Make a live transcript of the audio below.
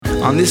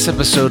On this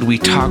episode, we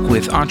talk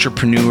with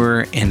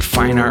entrepreneur and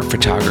fine art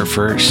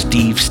photographer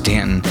Steve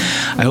Stanton.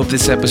 I hope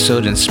this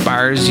episode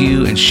inspires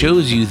you and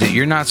shows you that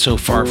you're not so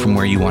far from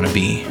where you want to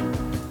be.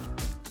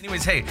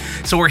 Anyways, hey,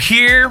 so we're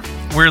here,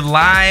 we're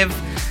live.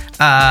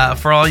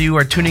 For all you who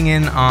are tuning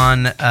in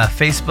on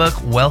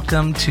Facebook,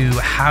 welcome to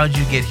How'd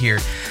You Get Here?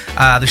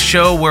 The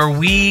show where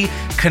we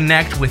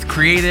connect with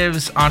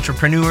creatives,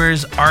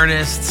 entrepreneurs,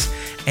 artists,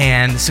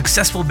 and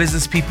successful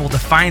business people to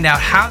find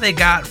out how they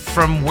got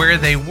from where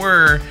they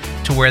were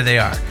to where they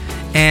are.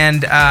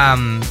 And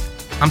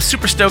I'm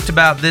super stoked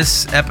about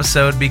this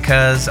episode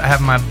because I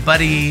have my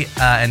buddy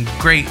and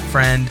great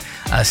friend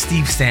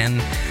Steve Stanton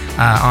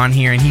on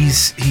here, and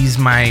he's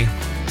my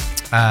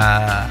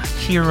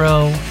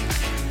hero.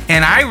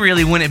 And I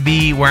really wouldn't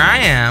be where I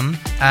am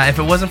if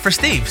it wasn't for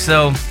Steve.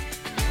 So,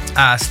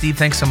 Steve,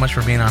 thanks so much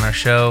for being on our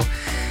show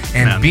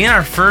and being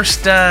our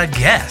first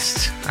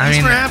guest. Thanks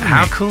for having me.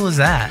 How cool is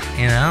that?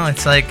 You know,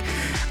 it's like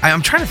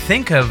I'm trying to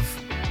think of.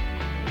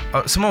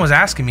 Someone was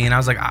asking me, and I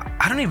was like,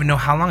 I don't even know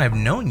how long I've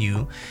known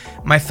you.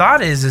 My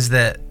thought is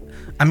that,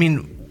 I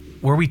mean,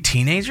 were we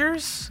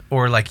teenagers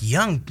or like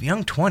young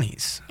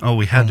 20s? Oh,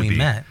 we had to be. be.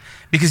 Met?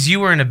 Because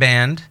you were in a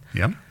band.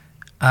 Yep.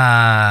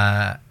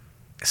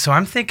 So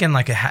I'm thinking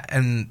like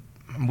and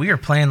we were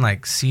playing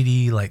like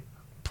CD like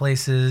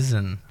places,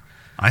 and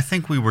I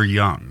think we were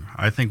young.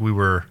 I think we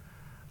were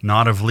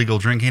not of legal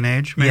drinking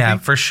age, maybe? Yeah,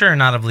 for sure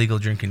not of legal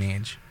drinking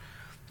age.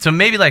 So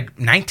maybe like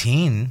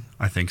 19.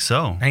 I think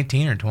so.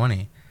 19 or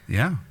 20.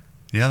 Yeah.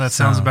 Yeah, that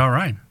sounds about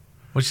right.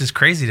 Which is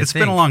crazy to think. It's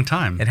been a long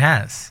time. It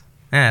has.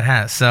 Yeah, it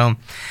has. So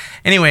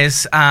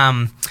anyways,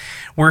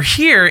 we're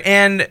here,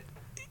 and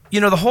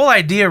you know, the whole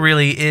idea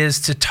really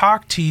is to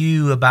talk to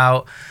you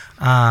about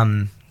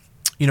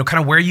you know,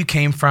 kind of where you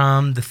came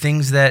from, the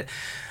things that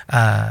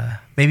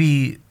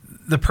maybe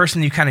the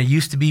person you kind of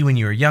used to be when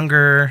you were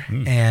younger,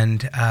 and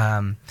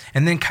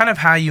then kind of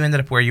how you ended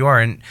up where you are.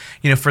 And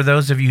you know, for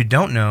those of you who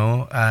don't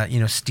know,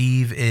 you know,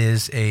 Steve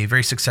is a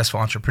very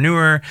successful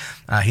entrepreneur.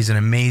 He's an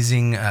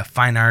amazing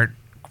fine art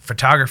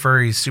photographer.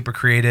 He's super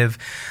creative,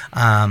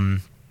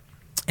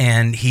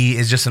 and he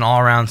is just an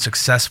all-around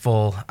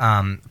successful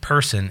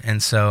person.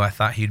 And so I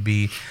thought he'd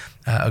be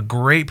a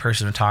great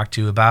person to talk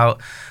to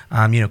about,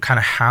 you know, kind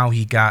of how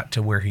he got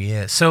to where he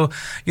is. So,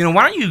 you know,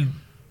 why don't you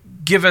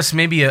give us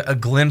maybe a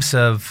glimpse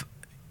of,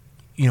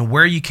 you know,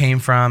 where you came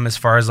from as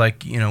far as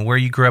like, you know, where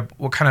you grew up,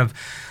 what kind of,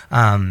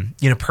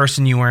 you know,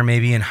 person you were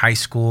maybe in high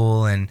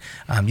school, and,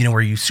 you know,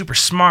 were you super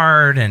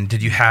smart, and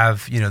did you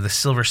have, you know, the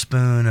silver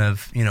spoon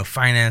of, you know,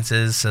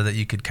 finances so that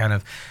you could kind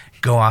of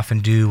go off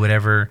and do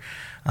whatever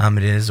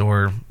it is,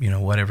 or, you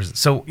know, whatever.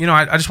 So, you know,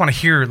 I just want to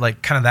hear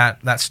like kind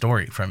of that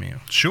story from you.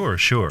 Sure.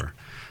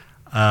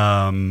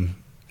 I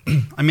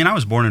mean, I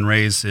was born and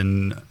raised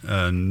in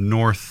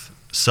north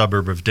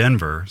suburb of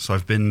Denver, so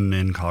I've been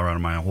in Colorado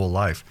my whole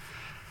life.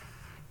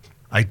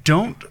 I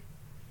don't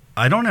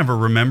ever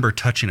remember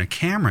touching a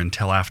camera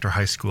until after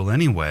high school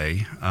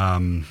anyway.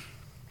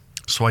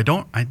 So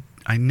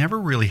I never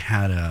really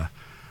had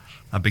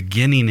a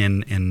beginning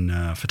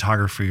in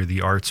photography or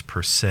the arts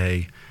per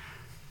se.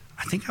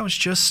 I think I was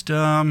just,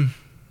 I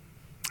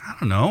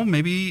don't know,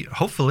 maybe,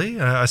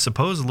 hopefully, I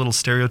suppose, a little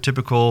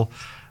stereotypical,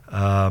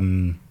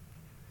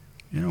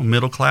 you know,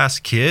 middle-class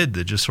kid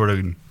that just sort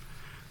of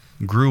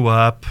grew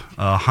up,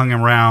 hung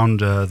around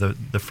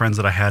the friends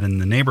that I had in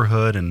the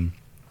neighborhood, and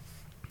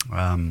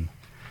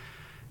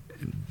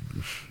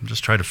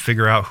just tried to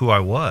figure out who I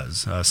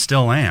was.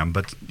 Still am,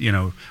 but, you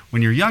know,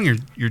 when you're young,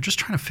 you're just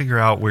trying to figure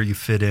out where you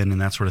fit in and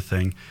that sort of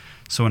thing.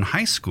 So in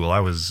high school,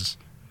 I was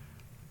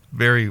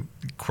very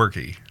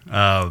quirky.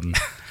 I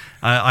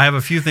have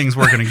a few things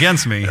working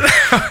against me.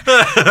 What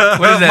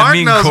does that Mark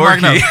mean, knows,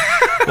 quirky?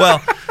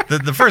 Well,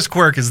 the first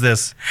quirk is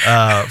this.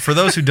 For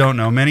those who don't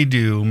know, many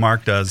do,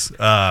 Mark does,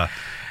 I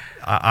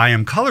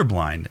am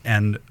colorblind.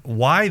 And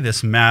why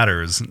this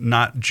matters,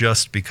 not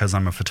just because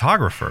I'm a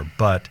photographer,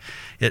 but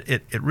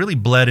it really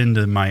bled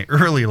into my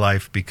early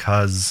life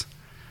because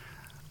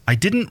I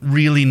didn't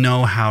really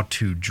know how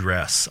to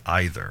dress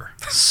either.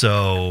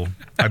 So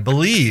I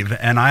believe,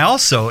 and I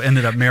also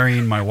ended up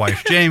marrying my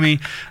wife, Jamie,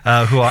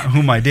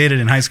 whom I dated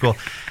in high school.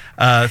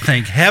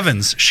 Thank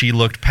heavens she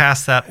looked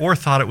past that, or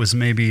thought it was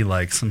maybe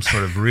like some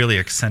sort of really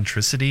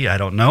eccentricity. I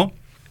don't know.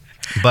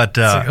 But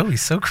like, oh,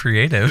 he's so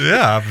creative.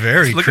 Yeah,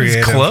 very look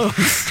creative. Look at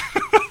his clothes.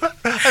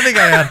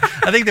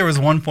 I think there was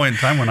one point in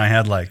time when I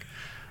had like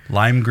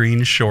lime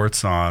green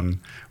shorts on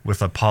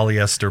with a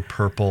polyester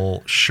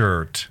purple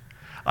shirt.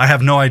 I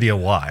have no idea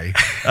why,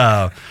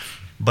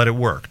 but it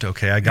worked.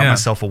 Okay, I got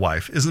myself a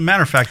wife. As a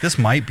matter of fact, this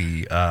might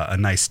be a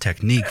nice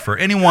technique for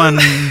anyone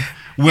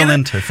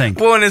willing to think.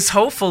 Well, and it's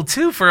hopeful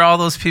too for all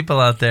those people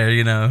out there,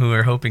 you know, who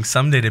are hoping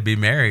someday to be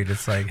married.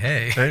 It's like,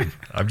 hey,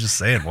 I'm just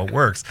saying what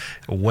works.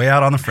 Way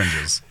out on the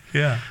fringes.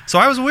 Yeah. So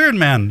I was a weird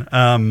man.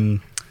 I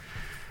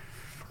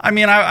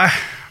mean,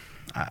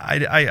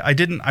 I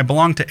didn't. I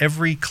belonged to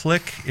every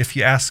clique. If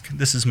you ask,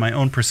 this is my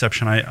own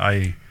perception.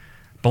 I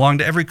belonged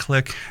to every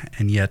clique,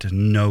 and yet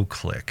no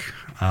clique.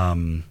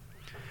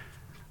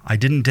 I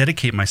didn't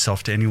dedicate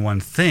myself to any one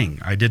thing.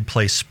 I did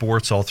play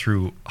sports all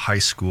through high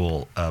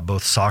school,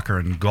 both soccer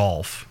and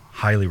golf.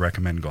 Highly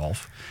recommend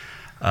golf.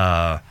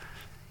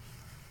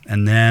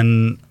 And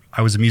then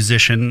I was a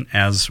musician,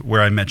 as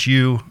where I met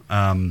you,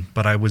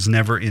 but I was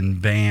never in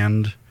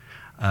band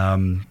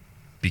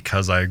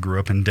because I grew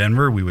up in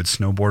Denver. We would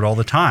snowboard all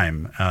the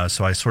time.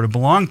 So I sort of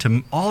belonged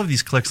to all of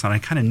these cliques, and I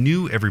kind of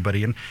knew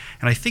everybody. And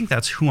I think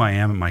that's who I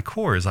am at my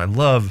core, is I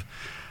love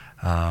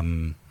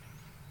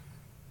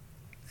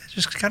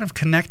just kind of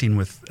connecting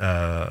with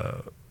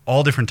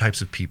all different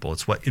types of people.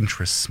 It's what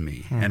interests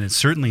me, and it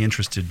certainly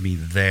interested me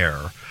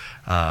there.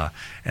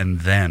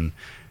 And then,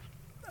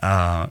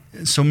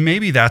 so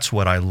maybe that's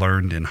what I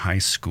learned in high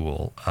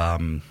school.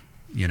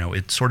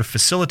 It sort of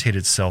facilitated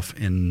itself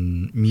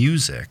in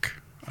music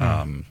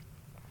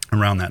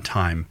around that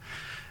time.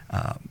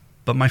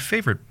 But my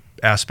favorite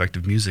aspect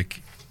of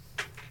music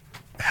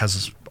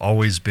has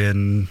always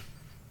been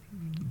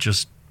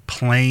just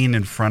playing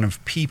in front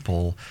of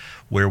people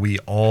where we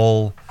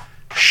all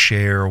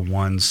share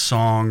one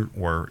song,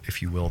 or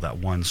if you will, that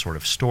one sort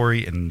of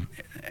story, and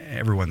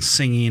everyone's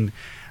singing.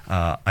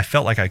 I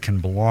felt like I can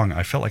belong.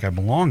 I felt like I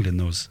belonged in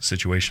those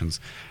situations.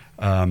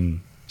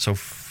 So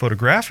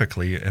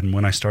photographically, and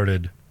when I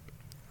started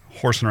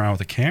horsing around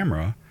with a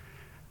camera,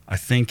 I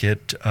think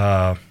it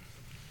kind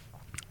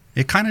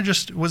of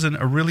just was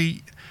a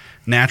really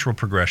natural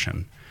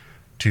progression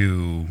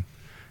to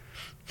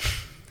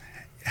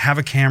have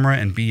a camera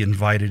and be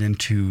invited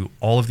into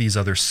all of these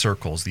other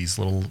circles, these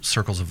little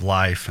circles of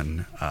life.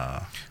 And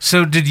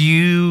so did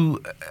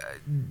you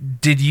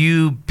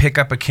pick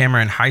up a camera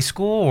in high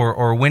school,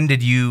 or when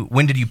did you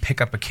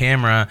pick up a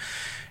camera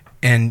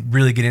and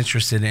really get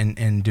interested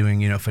in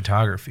doing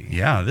photography?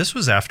 Yeah, this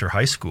was after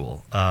high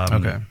school.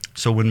 Okay.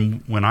 So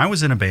when I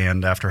was in a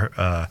band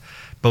after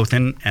both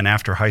in and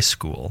after high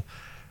school,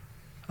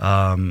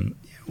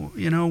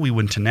 we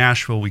went to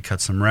Nashville. We cut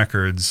some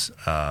records.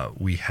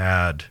 We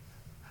had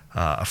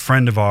a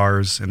friend of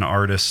ours, an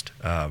artist,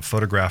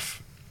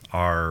 photograph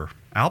our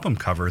album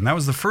cover, and that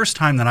was the first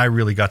time that I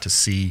really got to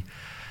see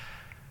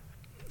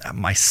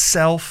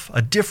myself,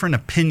 a different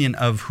opinion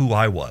of who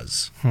I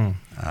was,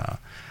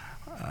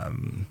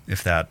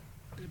 if that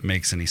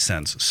makes any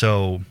sense.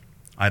 So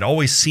I'd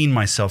always seen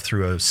myself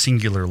through a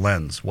singular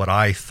lens, what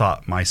I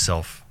thought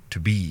myself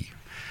to be,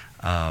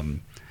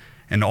 and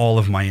all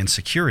of my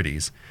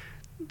insecurities.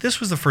 This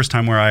was the first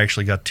time where I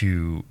actually got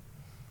to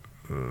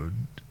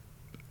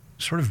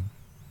sort of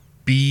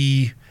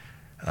be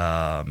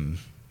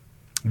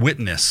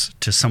witness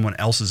to someone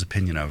else's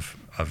opinion of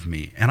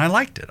me, and I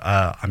liked it.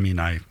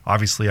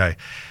 I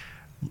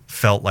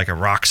felt like a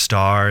rock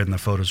star, and the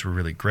photos were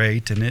really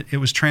great, and it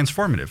was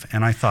transformative.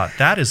 And I thought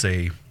that is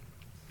a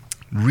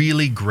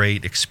really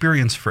great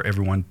experience for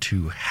everyone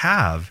to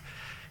have,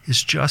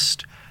 is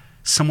just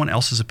someone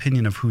else's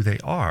opinion of who they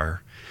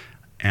are,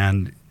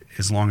 and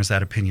as long as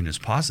that opinion is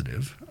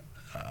positive,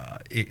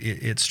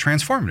 it's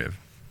transformative.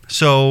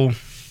 So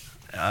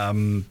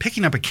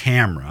picking up a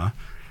camera,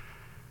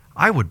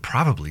 I would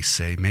probably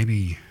say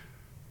maybe,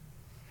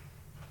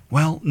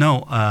 I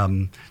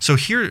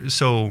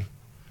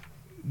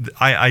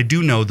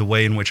do know the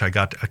way in which I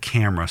got a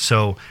camera.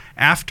 So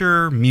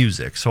after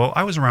music, so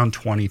I was around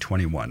 20,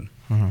 21.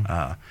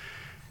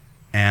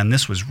 And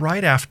this was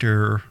right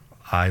after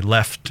I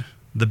left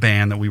the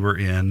band that we were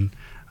in.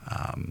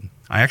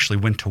 I actually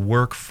went to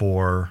work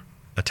for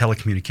a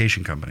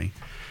telecommunication company,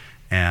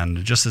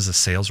 and just as a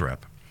sales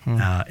rep,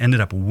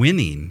 ended up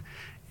winning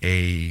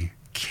a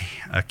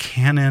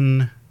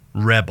Canon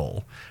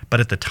Rebel. But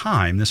at the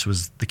time,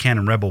 the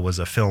Canon Rebel was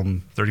a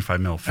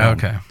 35mm film.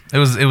 Okay, it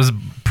was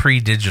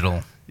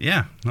pre-digital.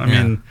 Yeah, I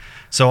mean,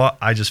 so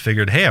I just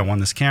figured, hey, I won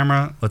this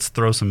camera. Let's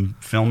throw some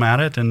film at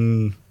it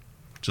and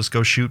just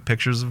go shoot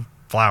pictures of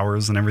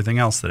flowers and everything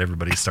else that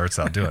everybody starts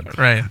out doing.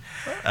 Right.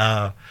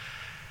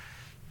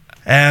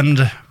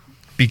 And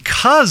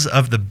because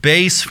of the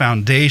base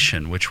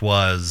foundation, which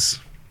was,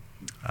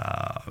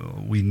 I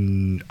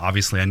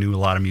knew a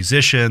lot of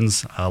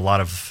musicians, a lot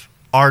of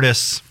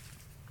artists,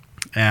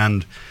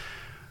 and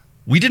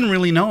we didn't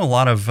really know a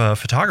lot of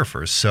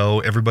photographers.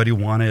 So everybody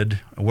wanted,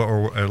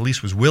 or at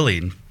least was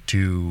willing,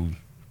 to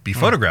be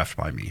photographed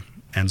by me.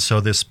 And so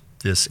this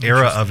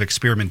era of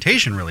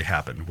experimentation really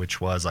happened,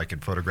 which was I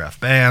could photograph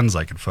bands,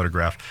 I could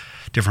photograph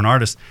different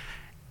artists,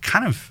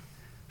 kind of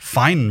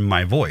find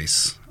my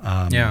voice.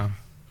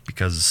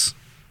 Because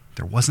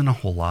there wasn't a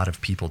whole lot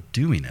of people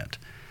doing it,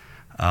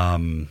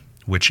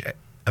 which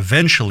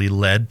eventually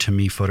led to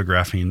me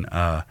photographing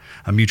a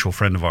mutual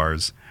friend of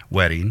ours'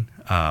 wedding.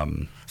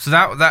 So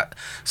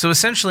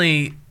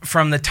essentially,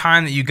 from the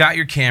time that you got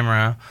your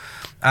camera,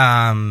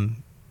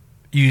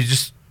 you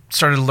just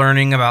started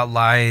learning about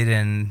light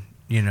and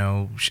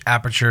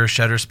aperture,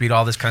 shutter speed,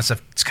 all this kind of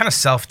stuff. It's kind of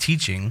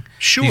self-teaching.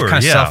 Sure,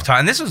 kind of self-taught,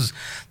 and this was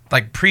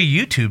like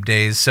pre-YouTube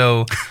days.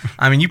 So,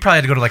 I mean, you probably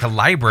had to go to like a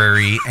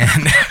library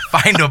and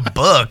find a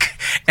book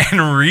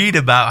and read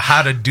about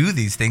how to do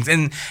these things.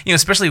 And,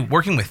 especially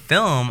working with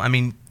film, I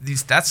mean,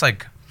 that's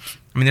like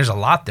I mean, there's a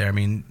lot there. I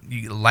mean,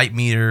 light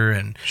meter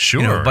and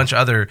Sure. a bunch of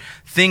other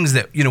things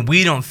that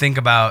we don't think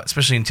about,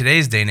 especially in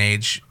today's day and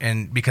age.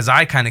 And because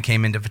I kind of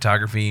came into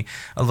photography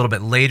a little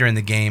bit later in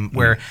the game,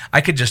 where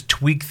I could just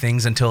tweak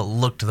things until it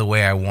looked the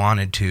way I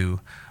wanted to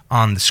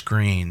on the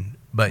screen.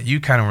 But you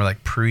kind of were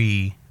like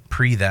pre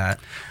that.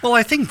 Well,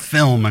 I think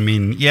film, I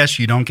mean, yes,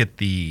 you don't get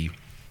the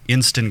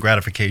instant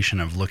gratification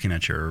of looking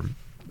at your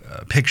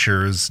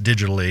pictures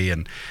digitally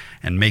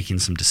and making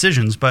some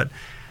decisions, but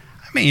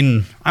I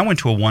mean, I went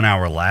to a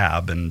 1-hour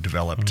lab and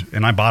developed,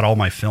 and I bought all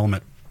my film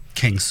at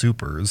King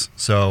Soopers,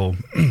 so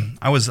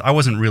I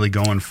wasn't really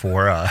going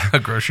for A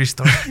grocery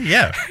store.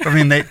 yeah. I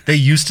mean, they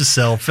used to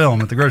sell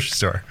film at the grocery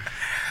store,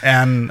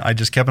 and I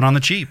just kept it on the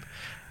cheap.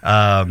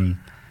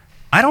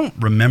 I don't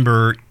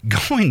remember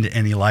going to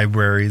any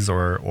libraries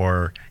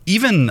or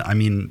even, I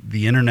mean,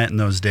 the internet in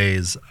those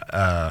days,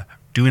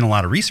 doing a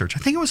lot of research. I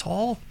think it was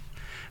all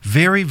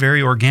very,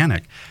 very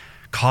organic.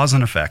 Cause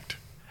and effect.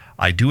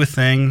 I do a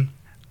thing,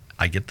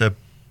 I get the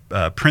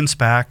prints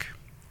back,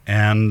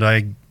 and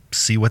I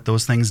see what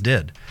those things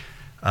did.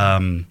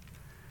 I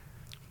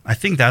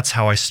think that's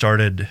how I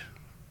started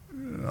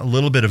a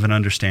little bit of an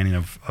understanding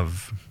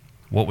of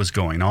what was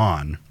going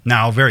on.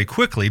 Now, very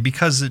quickly,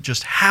 because it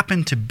just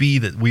happened to be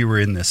that we were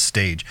in this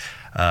stage,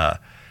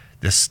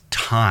 this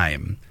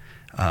time,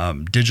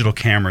 digital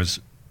cameras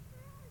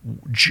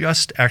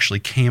just actually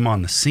came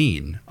on the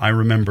scene. I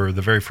remember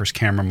the very first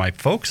camera my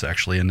folks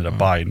actually ended up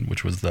buying,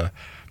 which was the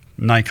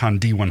Nikon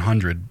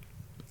D100.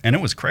 And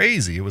it was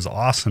crazy. It was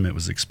awesome. It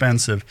was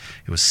expensive.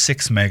 It was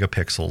 6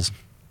 megapixels.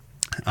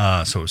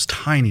 So it was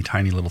tiny,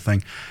 tiny little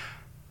thing.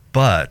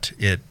 But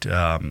it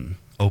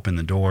opened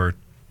the door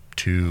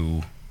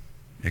to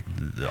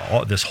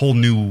this whole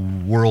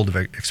new world of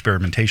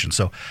experimentation.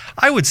 So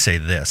I would say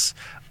this,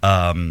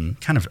 kind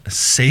of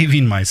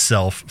saving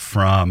myself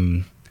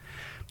from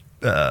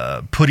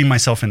putting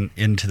myself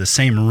into the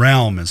same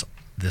realm as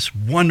this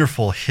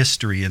wonderful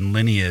history and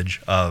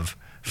lineage of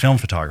film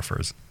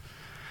photographers.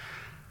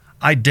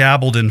 I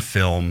dabbled in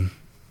film.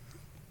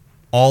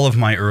 All of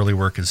my early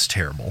work is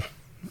terrible.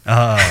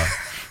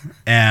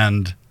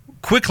 And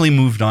quickly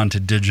moved on to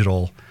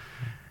digital.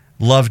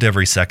 Loved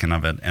every second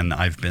of it, and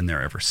I've been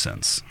there ever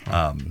since.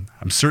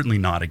 I'm certainly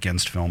not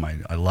against film.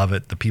 I love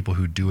it. The people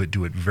who do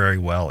it very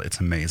well.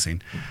 It's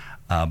amazing.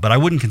 But I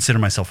wouldn't consider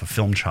myself a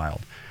film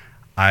child.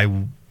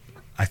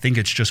 I think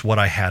it's just what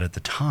I had at the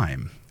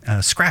time,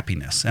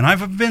 scrappiness. And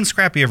I've been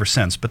scrappy ever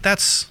since, but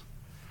that's...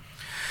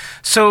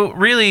 So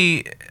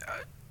really,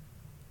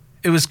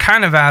 it was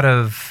kind of out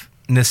of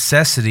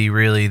necessity,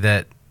 really,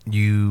 that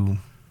you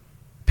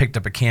picked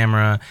up a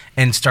camera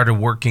and started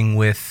working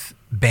with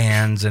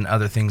bands and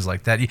other things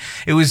like that.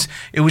 It was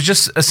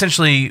just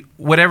essentially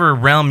whatever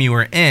realm you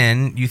were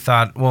in, you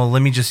thought, well,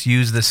 let me just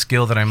use the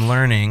skill that I'm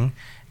learning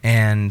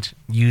and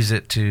use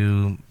it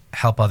to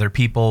help other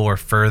people or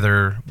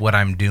further what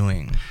I'm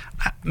doing.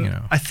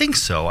 I think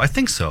so.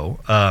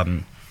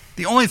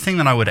 The only thing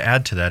that I would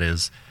add to that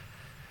is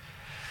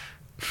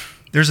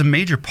there's a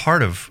major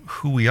part of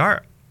who we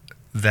are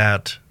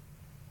that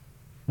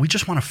we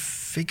just want to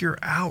figure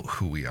out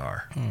who we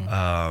are.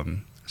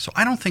 So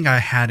I don't think I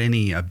had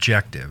any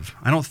objective.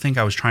 I don't think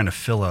I was trying to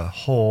fill a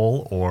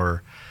hole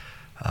or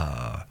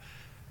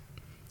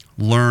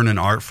learn an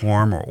art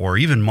form or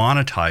even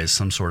monetize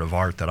some sort of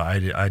art that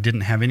I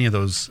didn't have any of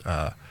those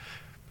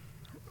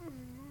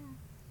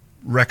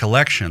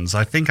recollections.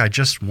 I think I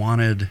just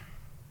wanted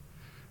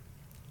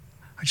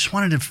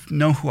to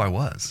know who I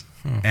was.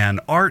 And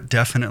art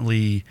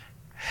definitely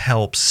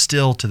helps,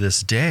 still to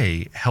this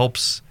day,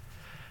 helps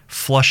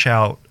flush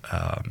out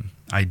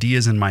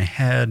ideas in my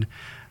head.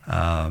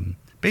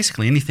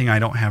 Basically anything I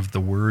don't have the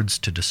words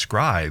to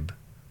describe,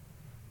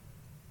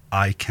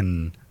 I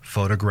can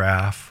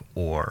photograph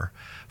or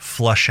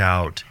flush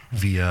out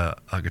via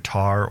a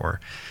guitar.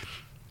 Or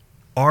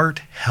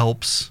art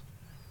helps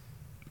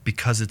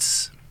because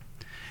it's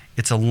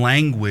a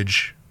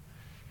language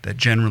that,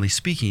 generally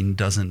speaking,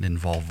 doesn't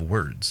involve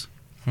words.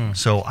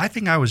 So I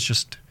think I was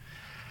just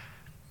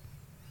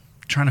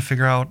trying to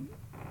figure out,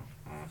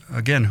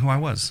 again, who I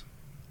was.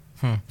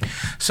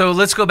 So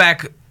let's go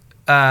back.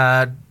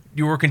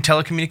 You work in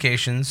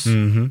telecommunications.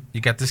 Mm-hmm. You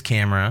got this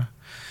camera.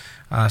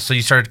 So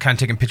you started kind of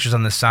taking pictures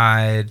on the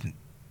side,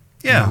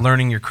 Yeah.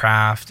 learning your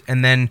craft.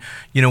 And then,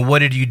 what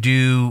did you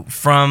do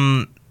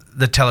from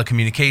the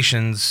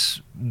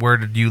telecommunications? Where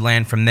did you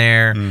land from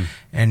there?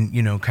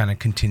 And, kind of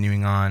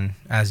continuing on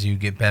as you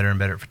get better and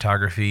better at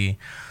photography.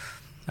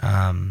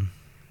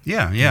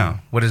 Yeah.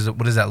 What does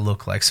that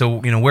look like? So,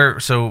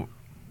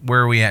 where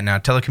are we at now?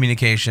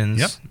 Telecommunications.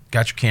 Yep.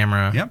 Got your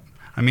camera. Yep.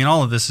 I mean,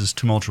 all of this is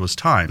tumultuous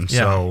time. Yeah.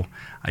 So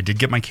I did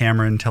get my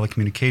camera in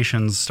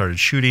telecommunications, started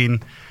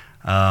shooting.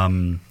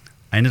 I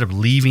ended up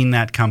leaving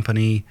that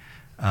company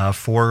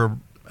for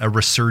a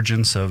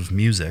resurgence of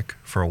music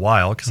for a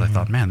while because I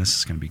thought, man, this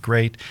is going to be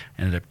great.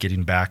 Ended up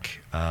getting back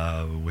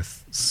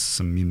with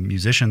some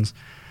musicians.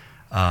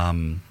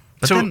 But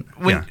So then,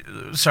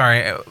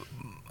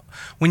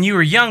 when you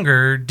were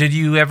younger, did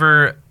you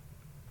ever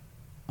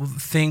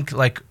think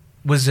like,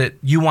 was it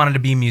you wanted to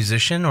be a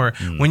musician, or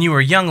when you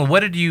were young,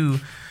 what did you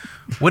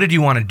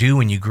want to do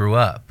when you grew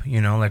up?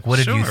 You know, like what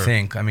did you Sure.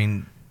 think? I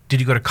mean, did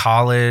you go to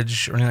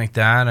college or anything like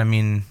that? I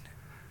mean,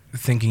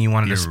 thinking you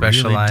wanted to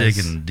specialize. Really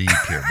digging deep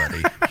here,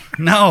 buddy.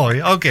 No,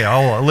 okay.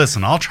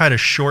 I'll try to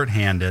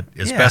shorthand it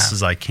as best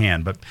as I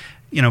can. But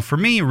you know, for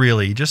me,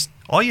 really, just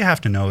all you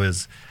have to know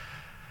is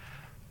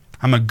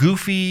I'm a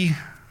goofy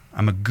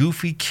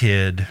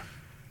kid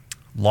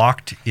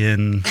locked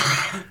in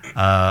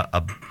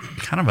a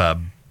kind of a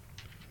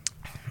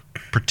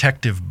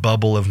protective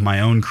bubble of my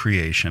own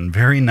creation,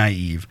 very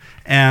naive,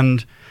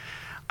 and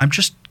I'm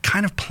just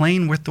kind of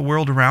playing with the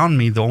world around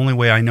me the only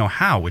way I know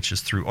how, which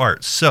is through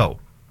art. So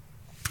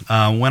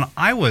when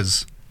I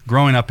was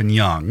growing up and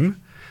young,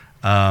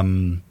 let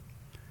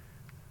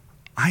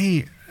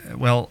me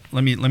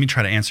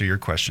try to answer your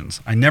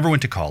questions. I never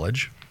went to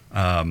college.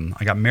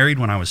 I got married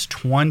when I was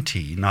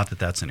 20. Not that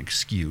that's an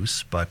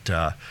excuse, but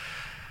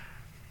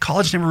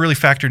college never really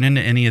factored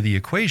into any of the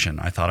equation.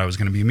 I thought I was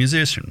going to be a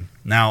musician.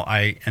 Now,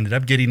 I ended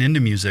up getting into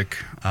music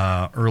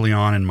early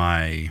on in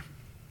my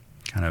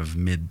kind of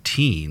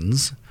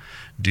mid-teens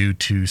due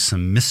to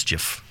some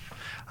mischief.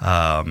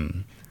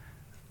 And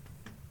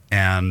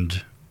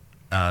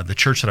the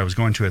church that I was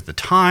going to at the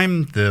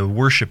time, the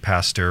worship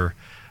pastor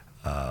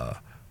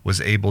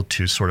was able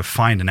to sort of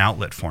find an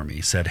outlet for me.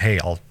 He said, hey,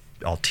 I'll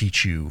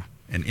teach you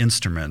an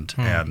instrument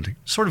and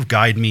sort of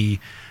guide me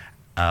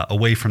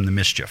away from the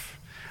mischief,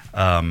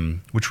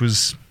 which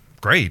was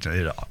great.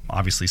 It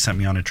obviously sent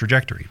me on a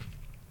trajectory.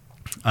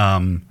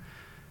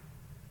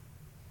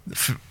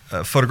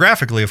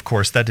 Photographically, of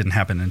course, that didn't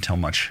happen until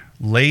much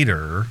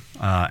later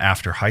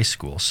after high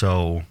school.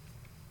 So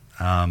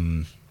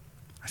I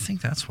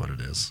think that's what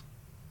it is.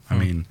 I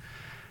mean,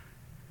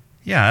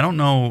 yeah, I don't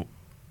know.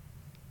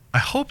 I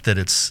hope that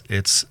it's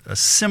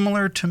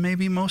similar to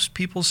maybe most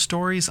people's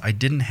stories. I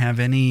didn't have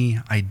any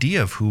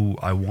idea of who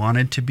I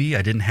wanted to be.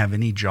 I didn't have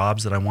any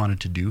jobs that I wanted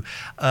to do.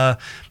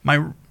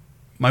 My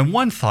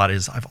one thought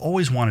is I've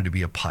always wanted to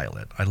be a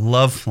pilot. I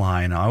love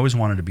flying. I always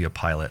wanted to be a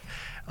pilot.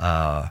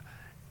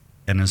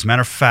 And as a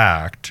matter of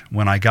fact,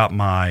 when I got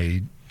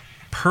my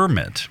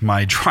permit,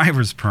 my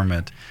driver's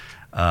permit,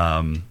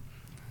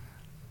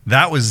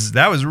 that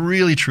was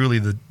really truly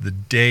the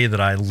day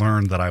that I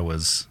learned that I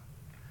was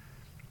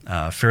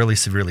fairly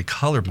severely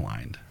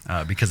colorblind,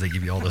 because they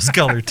give you all those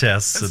color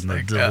tests and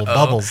the little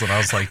bubbles, and I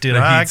was like, dude,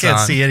 I can't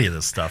see any of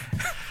this stuff.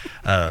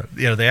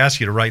 They ask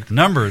you to write the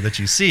number that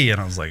you see,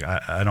 and I was like,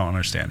 I don't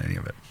understand any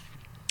of it.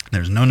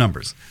 There's no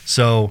numbers.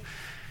 So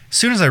as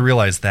soon as I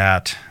realized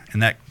that,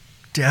 and that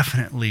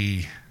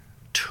definitely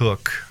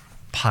took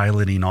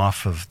piloting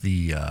off of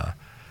the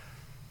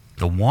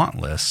want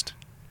list.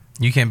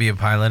 You can't be a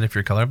pilot if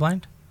you're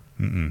colorblind?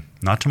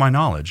 Not to my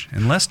knowledge,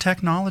 unless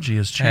technology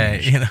has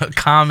changed. Hey,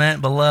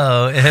 comment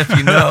below if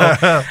you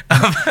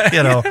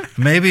know.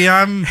 Maybe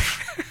I'm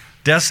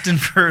destined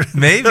for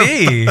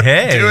maybe.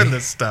 Hey, doing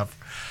this stuff.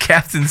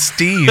 Captain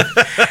Steve.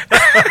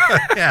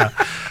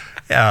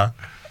 Yeah.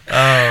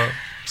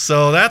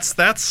 So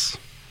that's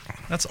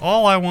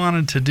all I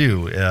wanted to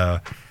do.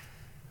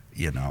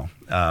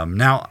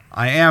 Now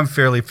I am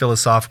fairly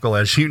philosophical,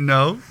 as you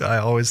know. I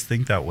always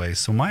think that way.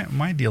 So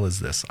my deal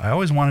is this: I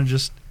always want to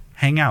just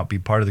hang out, be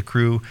part of the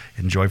crew,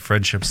 enjoy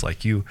friendships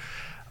like you.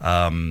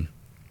 But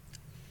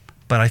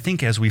I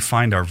think as we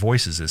find our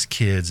voices as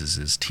kids,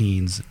 as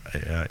teens,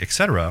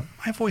 etc.,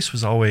 my voice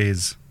was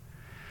always,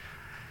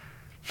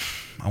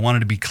 I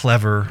wanted to be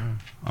clever.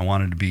 I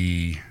wanted to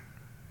be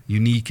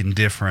unique and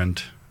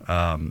different.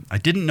 I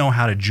didn't know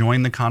how to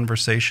join the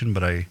conversation,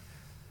 but I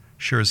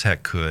sure as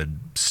heck could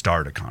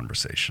start a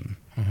conversation.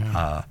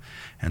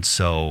 And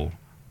so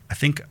I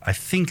think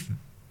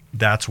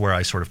that's where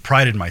I sort of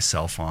prided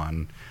myself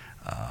on,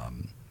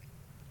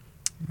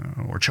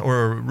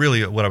 or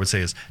really what I would say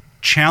is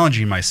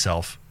challenging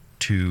myself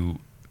to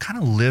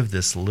kind of live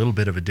this little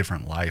bit of a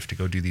different life, to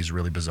go do these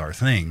really bizarre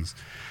things.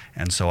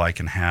 And so I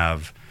can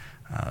have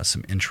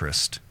some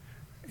interest,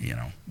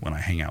 when I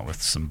hang out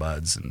with some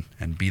buds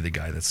and be the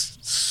guy that's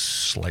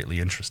slightly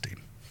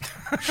interesting.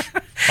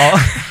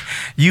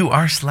 You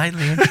are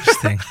slightly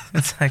interesting.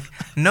 It's like,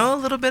 know a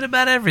little bit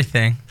about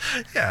everything.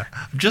 Yeah,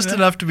 just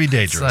enough to be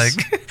dangerous.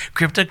 It's like,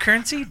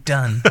 cryptocurrency,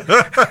 done.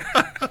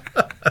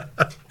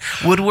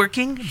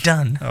 Woodworking,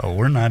 done. Oh,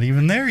 we're not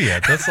even there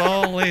yet. That's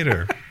all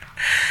later.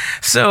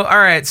 So, all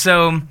right.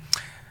 So,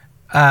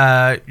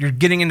 you're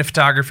getting into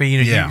photography.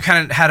 You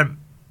kind of had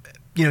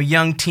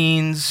young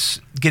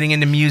teens getting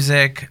into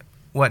music,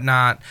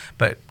 whatnot,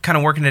 but kind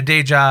of working a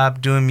day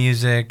job, doing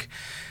music,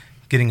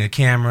 getting a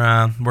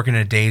camera, working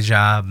a day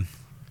job,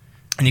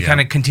 and you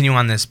kind of continue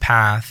on this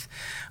path.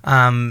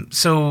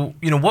 So,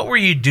 what were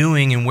you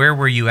doing and where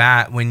were you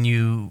at when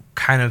you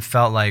kind of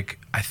felt like,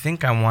 I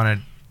think I want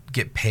to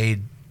get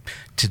paid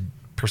to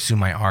pursue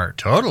my art?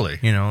 Totally.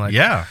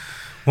 Yeah.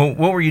 Well,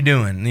 what were you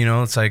doing?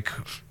 It's like,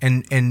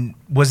 and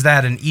was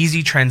that an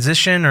easy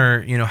transition,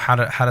 or how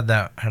did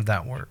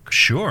that work?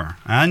 Sure,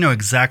 I know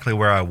exactly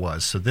where I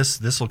was. So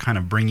this will kind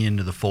of bring you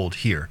into the fold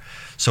here.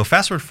 So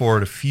fast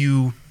forward a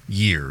few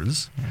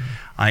years,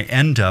 I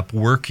end up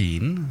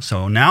working.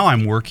 So now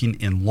I'm working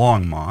in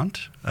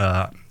Longmont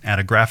at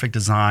a graphic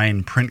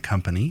design print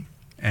company,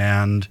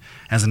 and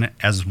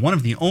as one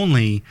of the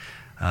only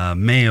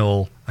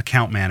male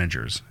account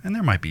managers, and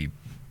there might be,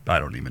 I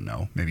don't even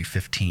know, maybe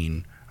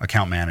 15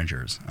 account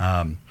managers.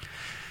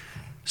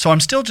 So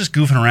I'm still just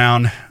goofing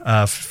around.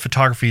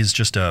 Photography is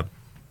just a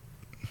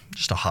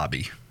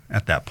hobby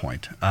at that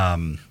point.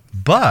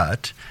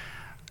 But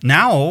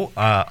now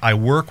I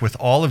work with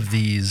all of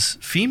these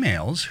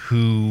females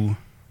who,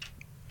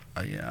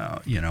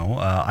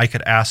 I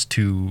could ask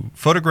to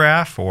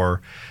photograph,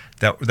 or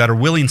that are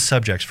willing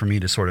subjects for me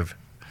to sort of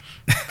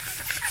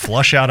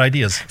flush out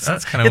ideas.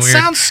 That's kind of weird. It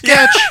sounds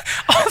sketch.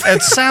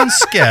 It sounds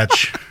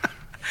sketch.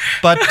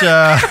 But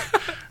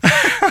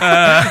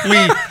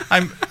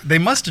they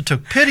must have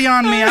took pity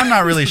on me. I'm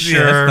not really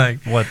sure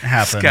what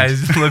happened.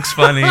 This guy looks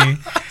funny.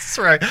 That's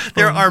right.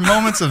 There are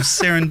moments of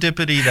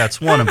serendipity. That's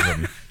one of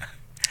them.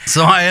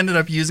 So I ended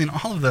up using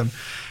all of them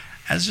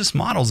as just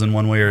models in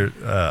one way or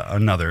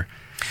another.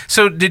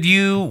 So did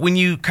you, when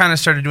you kind of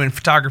started doing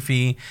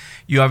photography,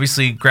 you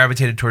obviously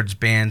gravitated towards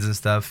bands and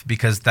stuff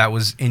because that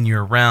was in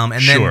your realm.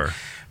 And Sure.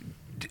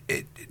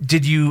 Then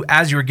did you,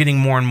 as you were getting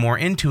more and more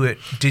into it,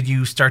 did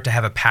you start to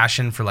have a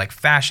passion for like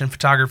fashion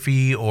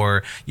photography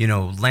or,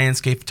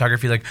 landscape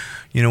photography? Like,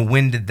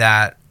 when did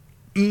that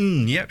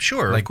Yeah,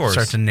 sure, of course.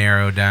 start to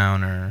narrow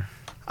down? Or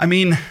I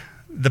mean,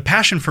 the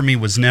passion for me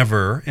was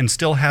never, and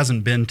still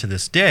hasn't been to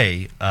this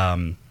day,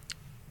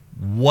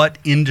 what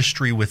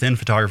industry within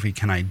photography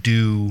can I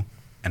do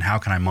and how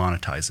can I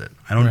monetize it?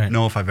 I don't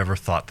know if I've ever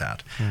thought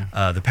that.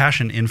 The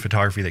passion in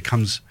photography that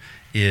comes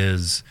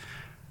is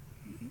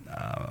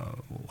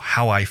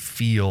how I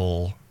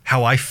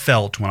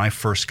felt when I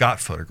first got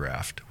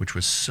photographed, which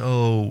was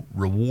so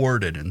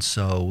rewarded and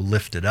so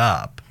lifted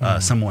up.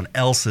 Someone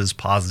else's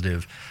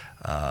positive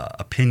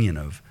opinion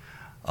of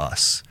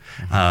us.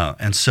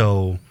 And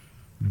so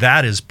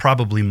that is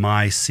probably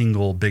my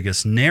single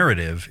biggest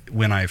narrative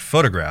when I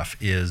photograph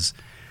is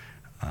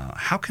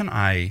how can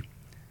I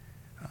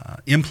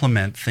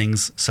implement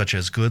things such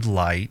as good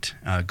light,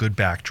 good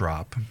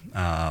backdrop,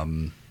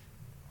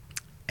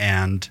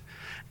 and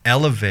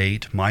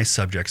elevate my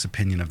subject's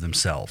opinion of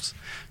themselves.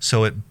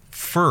 So it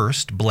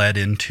first bled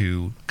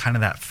into kind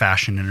of that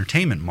fashion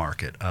entertainment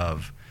market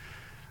of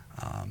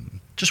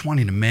just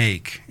wanting to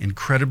make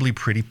incredibly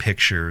pretty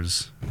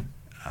pictures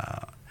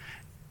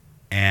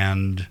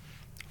and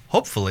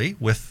hopefully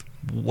with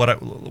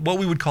what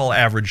we would call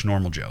average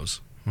normal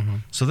Joes.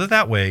 So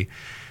that way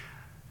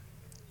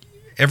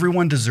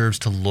everyone deserves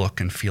to look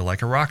and feel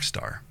like a rock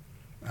star.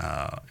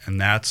 And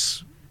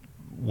that's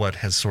what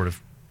has sort of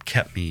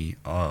kept me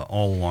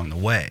all along the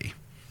way.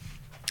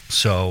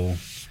 So,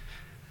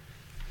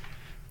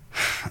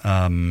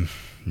 I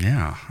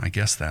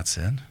guess that's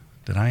it.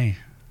 Did I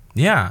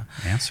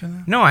answer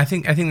that? No, I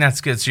think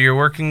that's good. So you're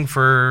working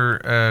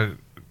for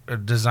a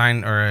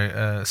design or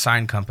a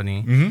sign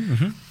company.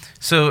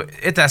 So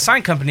at that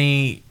sign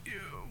company,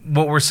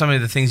 what were some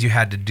of the things you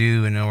had to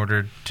do in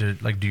order to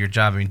do your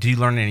job? I mean, did you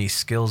learn any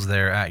skills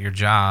there at your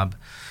job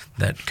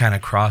that kind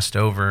of crossed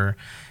over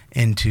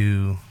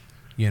into,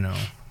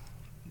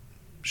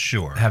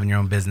 Sure, having your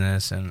own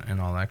business and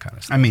all that kind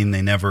of stuff? I mean,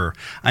 I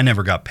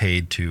never got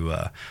paid to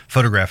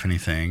photograph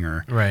anything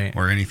or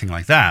anything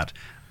like that.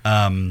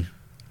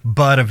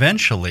 But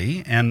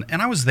eventually, and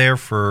I was there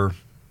for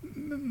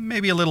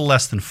maybe a little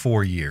less than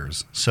 4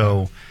 years.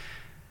 So,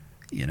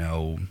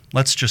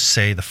 let's just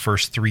say the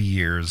first 3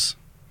 years,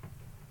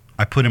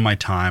 I put in my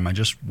time. I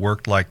just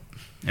worked like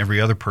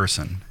every other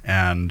person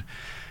and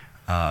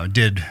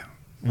did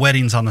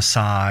weddings on the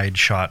side,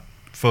 shot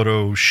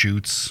photo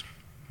shoots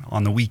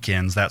on the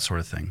weekends, that sort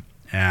of thing.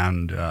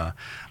 And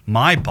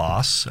my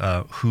boss,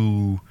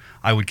 who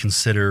I would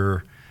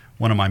consider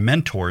one of my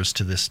mentors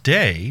to this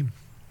day,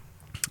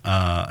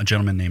 a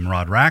gentleman named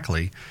Rod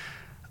Rackley,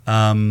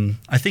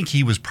 I think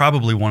he was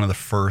probably one of the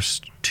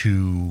first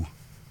to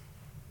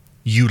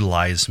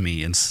utilize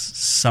me in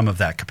some of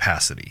that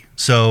capacity.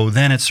 So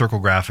then at Circle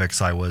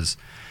Graphics, I was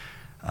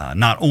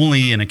not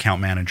only an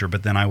account manager,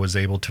 but then I was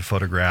able to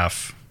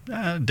photograph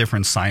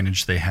different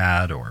signage they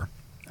had, or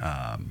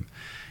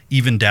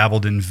even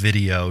dabbled in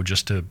video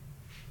just to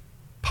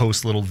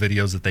post little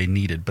videos that they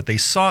needed. But I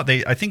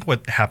think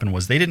what happened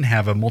was they didn't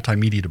have a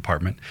multimedia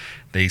department.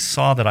 They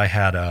saw that I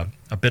had a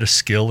bit of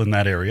skill in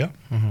that area.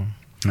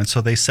 And so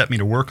they set me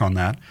to work on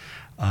that.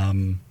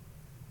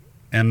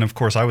 And of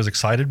course, I was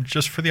excited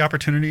just for the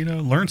opportunity to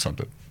learn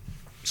something.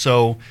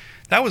 So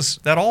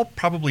that all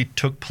probably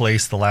took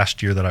place the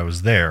last year that I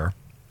was there.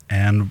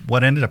 And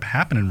what ended up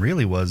happening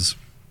really was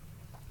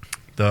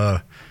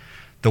the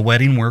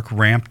wedding work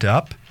ramped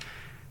up,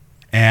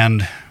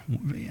 and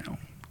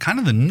kind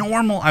of the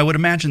normal. I would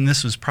imagine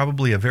this was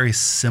probably a very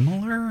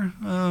similar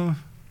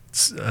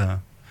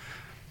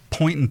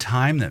point in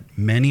time that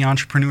many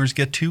entrepreneurs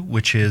get to,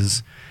 which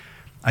is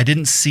I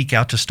didn't seek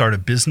out to start a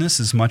business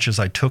as much as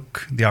I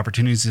took the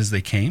opportunities as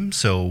they came.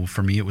 So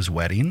for me, it was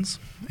weddings.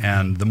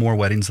 And the more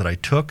weddings that I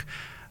took,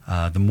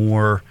 the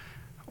more,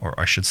 or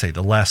I should say,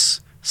 the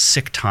less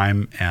sick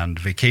time and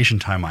vacation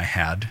time I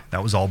had.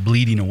 That was all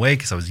bleeding away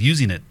because I was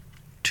using it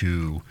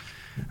to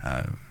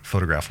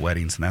photograph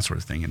weddings and that sort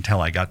of thing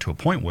until I got to a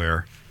point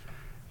where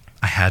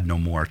I had no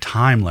more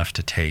time left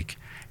to take,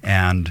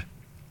 and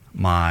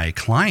my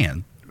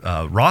client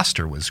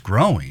roster was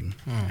growing.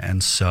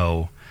 And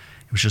so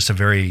it was just a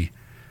very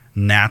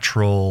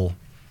natural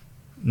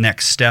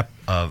next step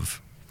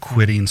of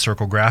quitting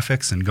Circle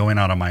Graphics and going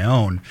out on my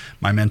own.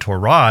 My mentor,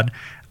 Rod,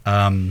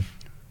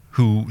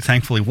 who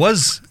thankfully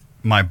was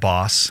my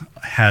boss,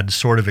 had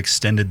sort of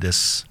extended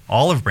this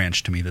olive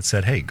branch to me that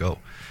said, hey, go.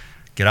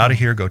 Get out of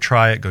here, go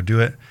try it, go do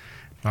it.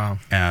 Wow.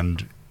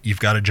 And you've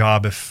got a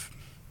job if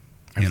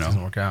it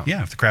doesn't work out.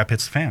 Yeah, if the crap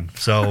hits the fan.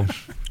 So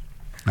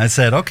I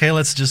said, okay,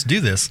 let's just do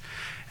this.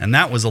 And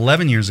that was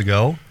 11 years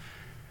ago.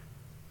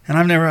 And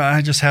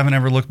I just haven't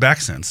ever looked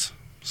back since.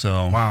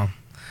 So wow.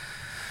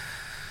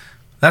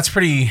 That's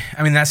pretty,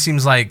 I mean, that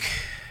seems like,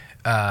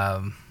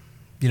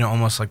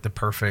 almost like the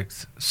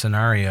perfect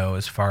scenario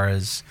as far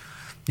as,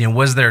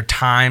 was there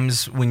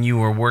times when you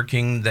were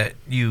working that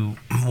you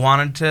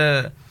wanted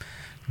to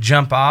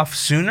jump off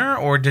sooner,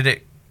 or did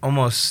it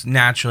almost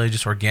naturally,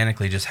 just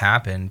organically just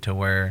happen to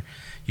where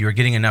you were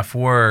getting enough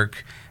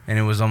work and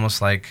it was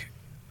almost like,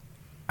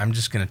 I'm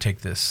just going to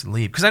take this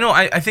leap? Because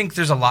I think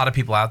there's a lot of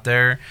people out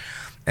there,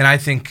 and I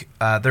think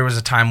there was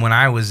a time when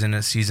I was in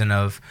a season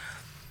of,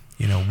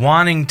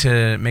 wanting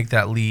to make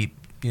that leap,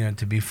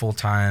 to be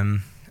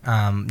full-time,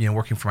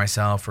 working for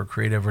myself or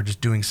creative or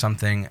just doing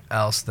something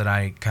else that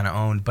I kind of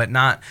owned, but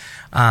not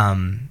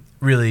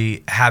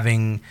really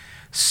having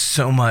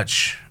so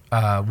much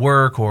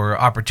work or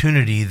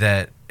opportunity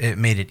that it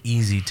made it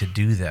easy to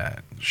do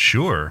that.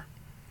 Sure.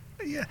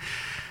 Yeah.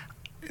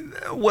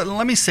 Well,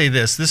 let me say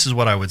this. This is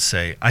what I would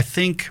say. I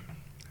think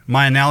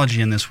my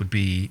analogy in this would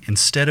be,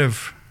 instead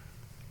of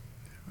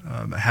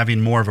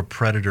having more of a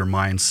predator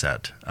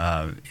mindset,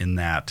 in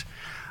that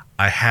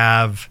I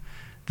have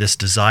this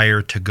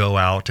desire to go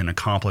out and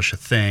accomplish a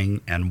thing,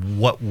 and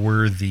what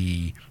were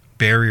the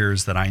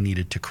barriers that I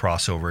needed to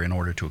cross over in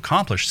order to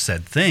accomplish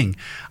said thing.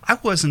 I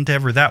wasn't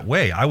ever that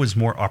way. I was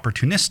more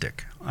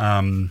opportunistic.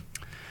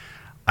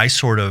 I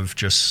sort of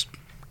just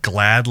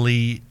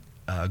gladly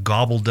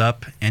gobbled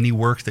up any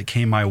work that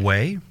came my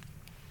way.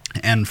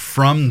 And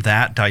from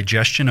that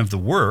digestion of the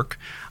work,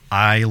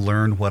 I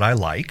learned what I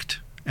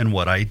liked and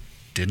what I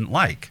didn't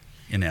like.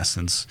 In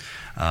essence,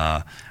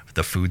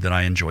 the food that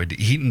I enjoyed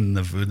to eat and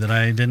the food that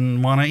I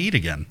didn't want to eat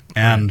again.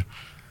 And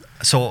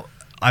so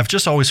I've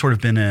just always sort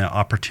of been an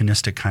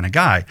opportunistic kind of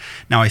guy.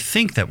 Now, I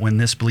think that when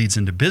this bleeds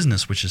into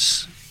business, which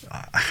is,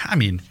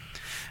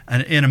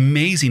 an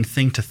amazing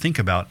thing to think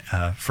about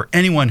for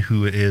anyone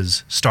who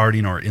is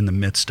starting or in the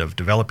midst of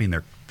developing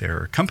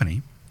their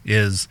company,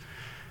 is,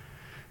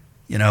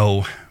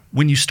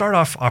 when you start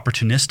off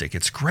opportunistic,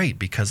 it's great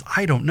because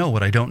I don't know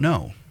what I don't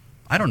know.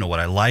 I don't know what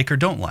I like or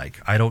don't like.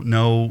 I don't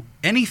know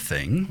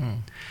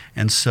anything.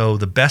 And so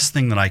the best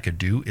thing that I could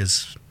do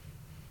is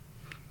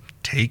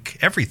take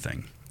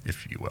everything,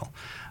 if you will.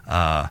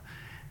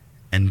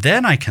 And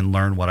then I can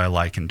learn what I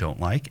like and don't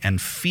like and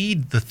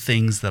feed the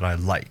things that I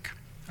like.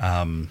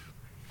 And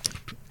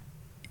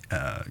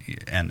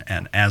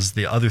as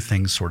the other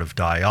things sort of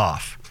die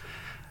off,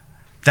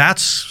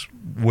 that's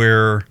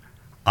where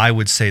I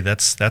would say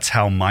that's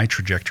how my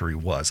trajectory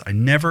was. I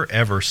never,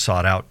 ever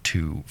sought out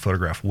to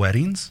photograph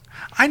weddings.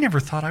 I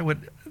never thought I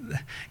would.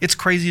 It's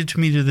crazy to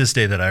me to this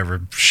day that I ever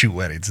shoot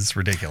weddings. It's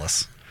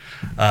ridiculous.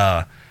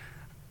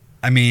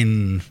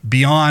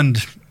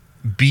 Beyond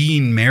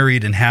being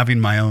married and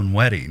having my own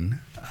wedding,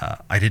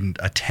 I didn't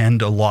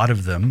attend a lot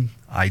of them.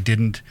 I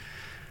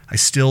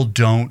still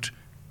don't,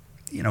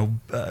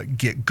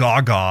 get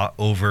gaga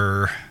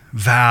over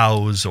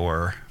vows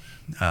or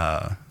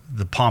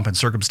the pomp and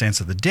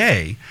circumstance of the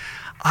day.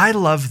 I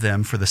love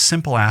them for the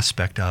simple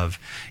aspect of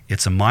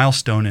it's a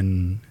milestone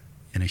in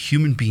a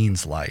human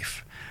being's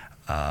life,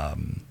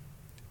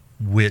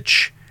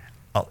 which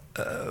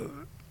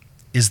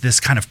is this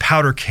kind of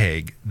powder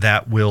keg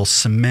that will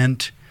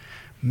cement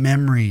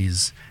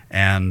memories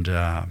and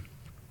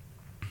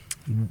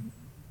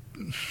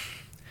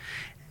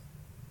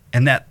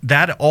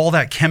that all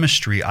that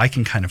chemistry I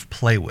can kind of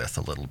play with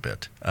a little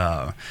bit,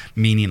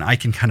 meaning I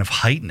can kind of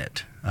heighten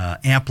it,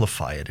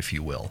 amplify it, if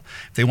you will.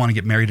 If they want to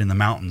get married in the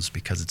mountains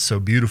because it's so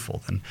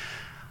beautiful, then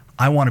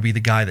I want to be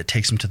the guy that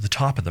takes them to the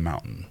top of the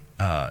mountain,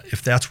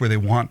 if that's where they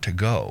want to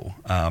go,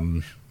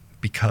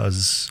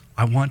 because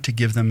I want to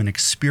give them an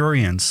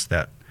experience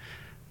that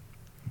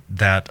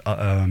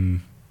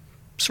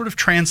sort of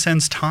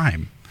transcends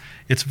time.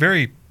 It's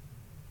very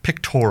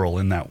pictorial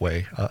in that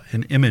way,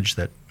 an image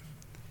that,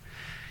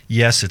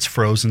 yes, it's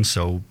frozen,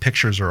 so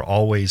pictures are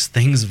always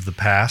things of the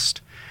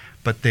past,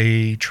 but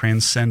they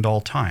transcend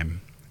all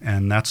time,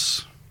 and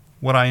that's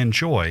what I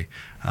enjoy.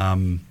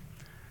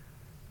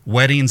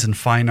 Weddings and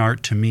fine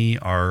art to me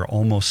are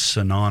almost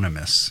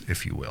synonymous,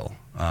 if you will.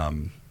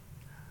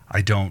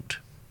 I don't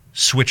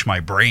switch my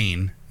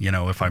brain,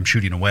 if I'm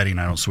shooting a wedding,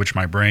 I don't switch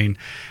my brain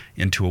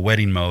into a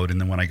wedding mode, and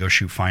then when I go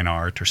shoot fine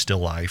art or still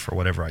life or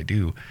whatever I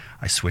do,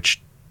 I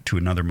switch to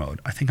another mode.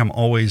 I think I'm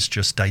always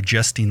just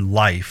digesting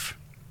life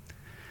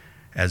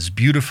as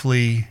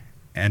beautifully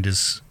and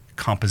as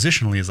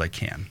compositionally as I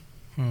can.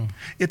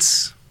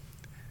 It's,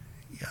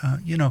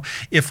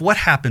 if what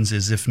happens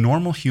is if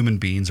normal human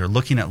beings are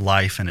looking at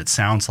life and it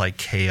sounds like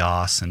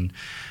chaos and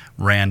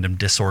random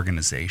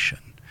disorganization,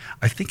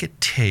 I think it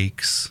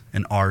takes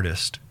an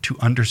artist to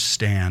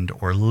understand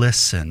or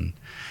listen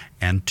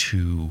and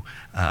to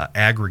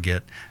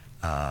aggregate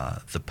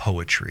the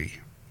poetry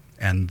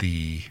and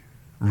the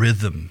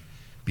rhythm,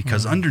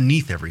 because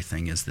underneath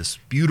everything is this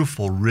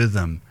beautiful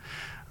rhythm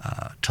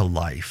to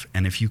life.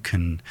 And if you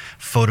can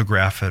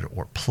photograph it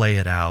or play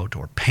it out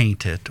or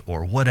paint it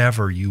or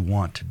whatever you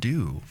want to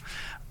do,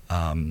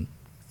 and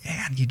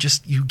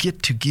you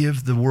get to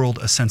give the world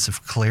a sense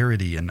of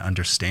clarity and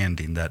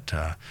understanding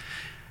that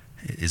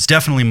is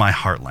definitely my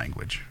heart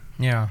language.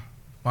 Yeah.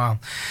 Wow.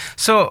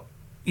 So,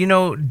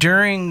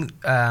 during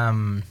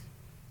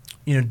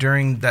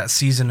that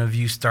season of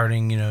you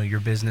starting, your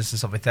business and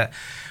stuff like that,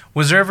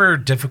 was there ever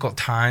difficult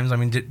times? I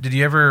mean, did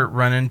you ever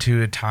run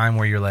into a time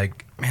where you're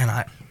like, man,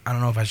 I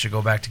don't know if I should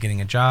go back to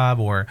getting a job,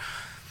 or,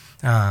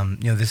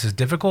 this is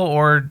difficult,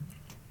 or,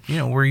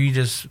 were you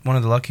just one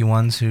of the lucky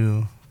ones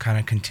who kind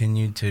of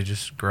continued to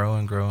just grow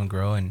and grow and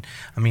grow? And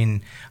I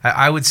mean,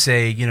 I would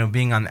say,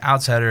 being on the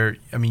outsider,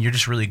 I mean, you're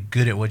just really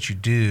good at what you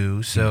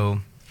do. So,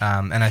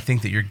 and I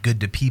think that you're good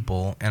to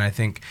people. And I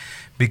think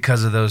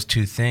because of those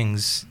two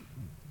things,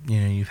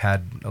 you've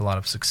had a lot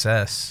of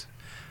success.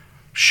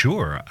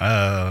 Sure.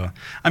 I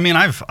mean,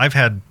 I've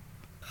had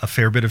a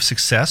fair bit of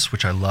success,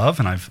 which I love,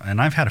 and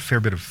I've had a fair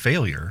bit of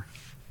failure.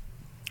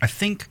 I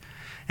think,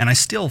 and I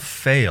still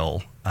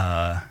fail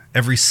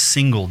every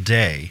single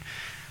day.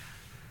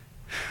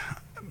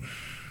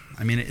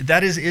 I mean, it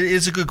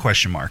is a good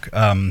question, Mark.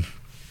 And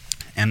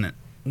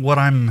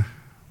let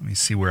me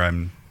see where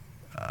I'm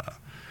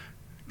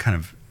kind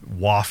of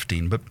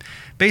wafting, but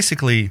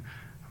basically,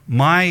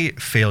 my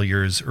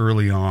failures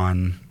early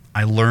on,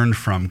 I learned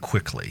from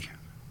quickly.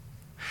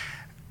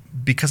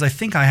 Because I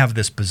think I have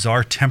this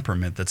bizarre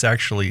temperament that's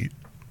actually,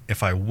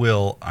 if I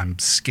will, I'm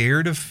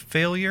scared of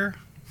failure.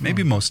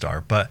 Maybe most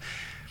are. But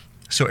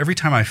so every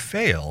time I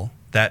fail,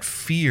 that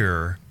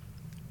fear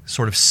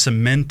sort of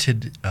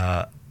cemented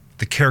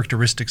the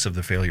characteristics of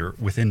the failure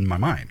within my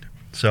mind.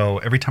 So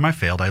every time I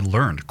failed, I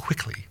learned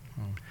quickly,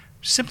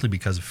 simply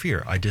because of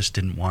fear. I just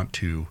didn't want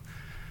to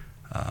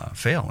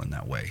fail in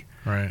that way.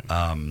 Right.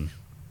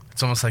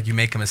 It's almost like you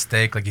make a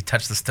mistake, like you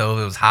touch the stove,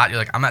 it was hot, you're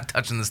like, I'm not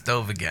touching the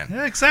stove again.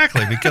 Yeah,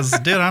 exactly, because,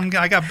 dude,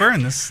 I got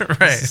burned. This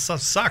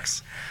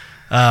sucks.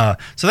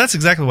 So that's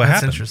exactly what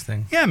happened. That's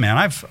interesting. Yeah, man,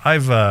 I've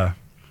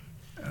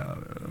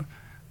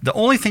the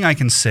only thing I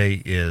can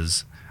say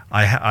is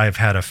I've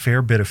had a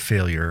fair bit of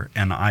failure,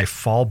 and I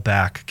fall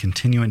back,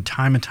 continuing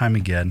time and time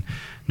again,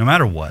 no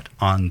matter what,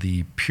 on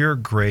the pure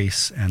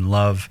grace and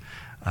love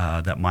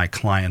that my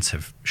clients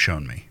have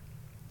shown me.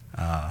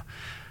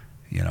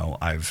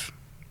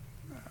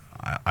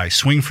 I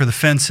swing for the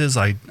fences,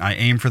 I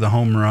aim for the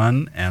home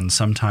run, and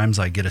sometimes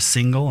I get a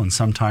single, and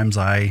sometimes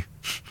I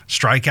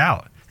strike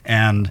out.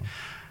 And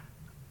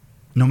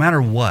no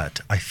matter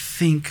what, I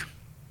think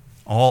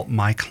all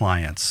my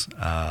clients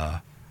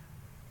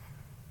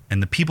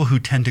and the people who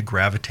tend to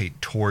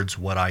gravitate towards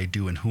what I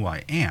do and who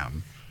I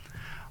am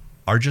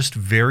are just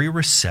very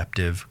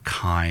receptive,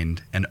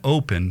 kind, and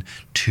open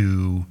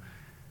to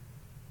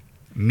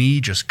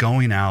me just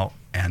going out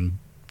and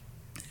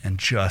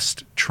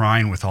just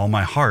trying with all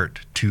my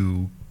heart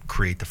to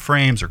create the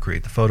frames or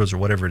create the photos or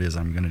whatever it is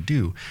I'm going to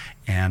do.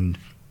 And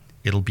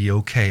it'll be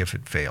okay if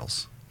it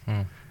fails.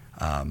 And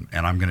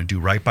I'm going to do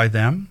right by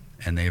them,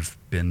 and they've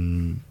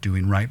been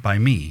doing right by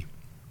me.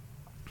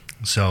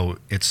 So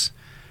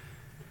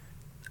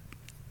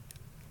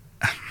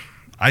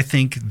I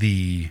think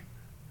the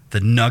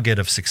nugget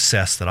of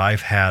success that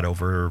I've had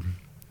over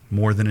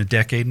more than a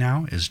decade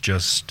now is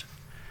just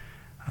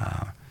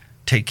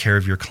take care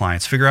of your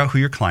clients. Figure out who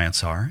your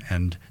clients are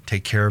and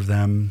take care of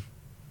them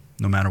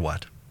no matter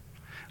what.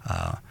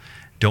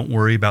 Don't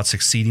worry about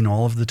succeeding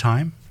all of the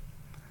time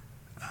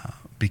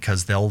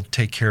because they'll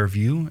take care of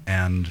you,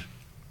 and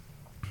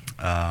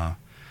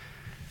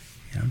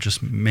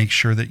just make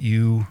sure that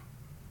you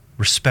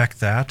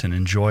respect that and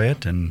enjoy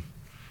it, and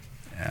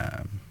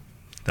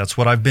that's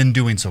what I've been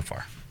doing so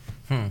far.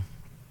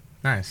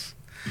 Nice.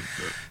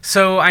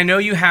 So I know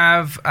you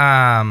have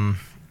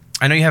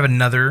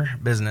another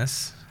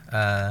business.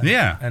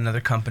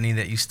 Another company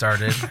that you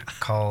started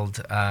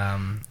called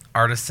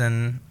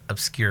Artisan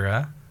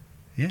Obscura.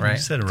 Yeah, right? You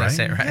said it right. Did I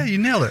say it right? Yeah, you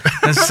nailed it.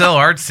 It's so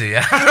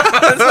artsy.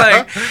 It's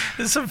like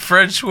it's some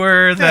French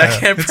word that I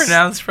can't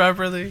pronounce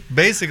properly.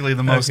 Basically,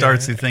 the most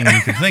artsy thing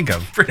you can think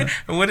of.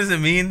 What does it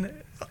mean?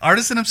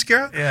 Artisan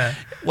Obscura? Yeah.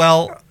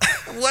 Well,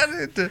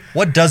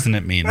 what doesn't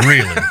it mean,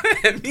 really?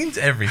 It means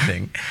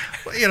everything.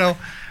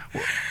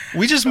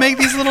 We just make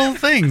these little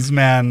things,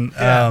 man.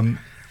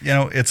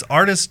 Yeah. It's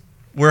artists.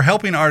 We're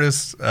helping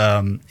artists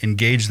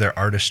engage their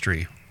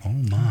artistry. Oh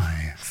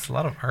my! It's a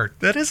lot of art.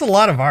 That is a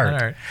lot of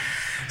art.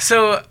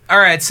 So, all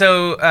right.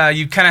 So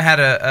you kind of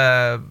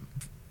had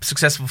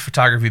successful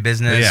photography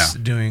business, Yeah.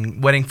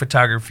 doing wedding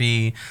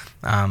photography,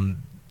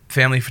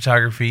 family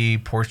photography,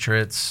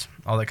 portraits,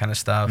 all that kind of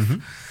stuff.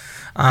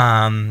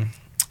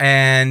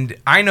 And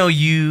I know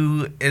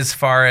you as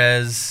far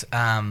as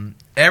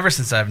ever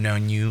since I've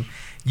known you,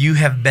 you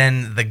have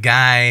been the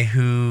guy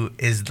who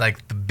is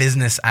like the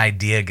business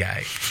idea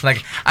guy.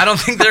 Like, I don't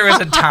think there was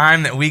a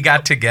time that we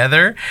got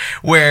together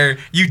where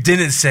you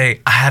didn't say,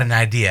 I had an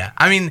idea.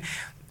 I mean,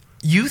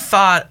 you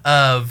thought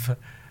of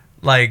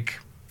like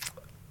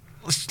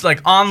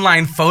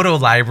online photo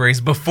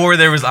libraries before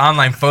there was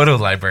online photo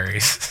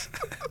libraries.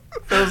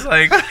 It was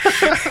like,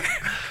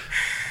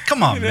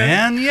 Come on,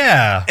 man.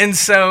 Yeah. and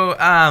so,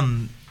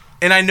 and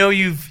I know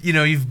you've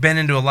been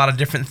into a lot of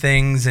different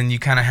things, and you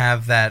kind of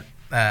have that,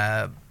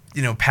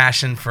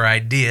 passion for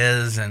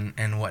ideas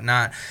and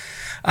whatnot.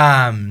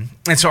 And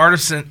so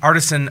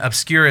Artisan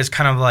Obscura is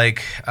kind of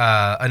like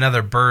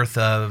another birth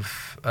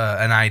of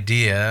an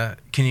idea.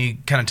 Can you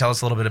kind of tell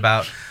us a little bit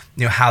about,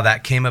 how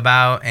that came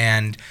about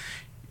and,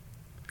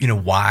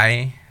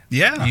 why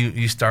Yeah.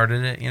 you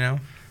started it,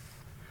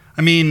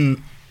 I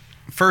mean,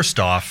 first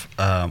off,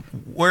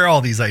 where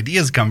all these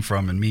ideas come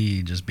from and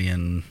me just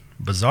being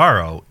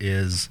bizarro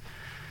is,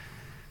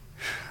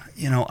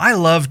 I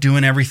love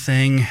doing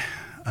everything.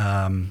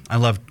 I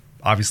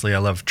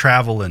love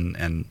travel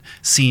and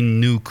seeing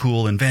new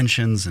cool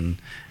inventions and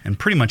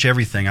pretty much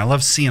everything. I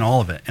love seeing all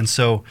of it. And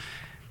so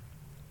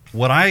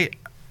what I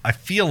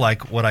feel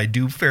like what I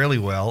do fairly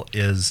well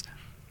is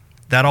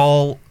that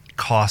all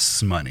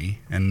costs money,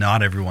 and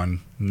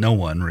no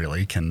one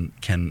really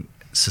can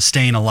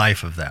sustain a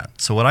life of that.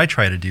 So what I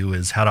try to do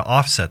is how to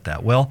offset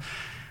that. Well,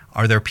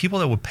 are there people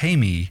that would pay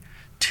me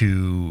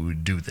to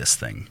do this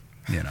thing?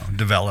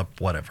 Develop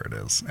whatever it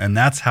is. And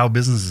that's how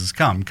businesses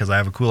come, because I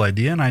have a cool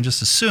idea and I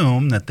just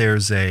assume that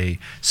there's a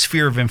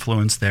sphere of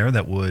influence there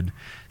that would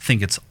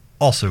think it's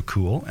also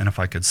cool. And if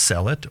I could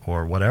sell it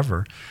or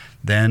whatever,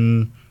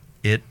 then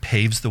it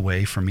paves the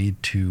way for me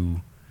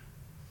to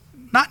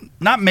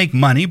not make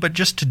money, but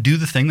just to do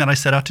the thing that I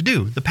set out to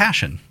do, the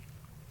passion.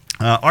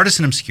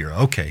 Artisan Obscura.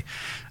 Okay.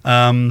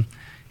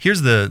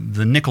 Here's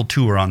the nickel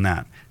tour on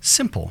that.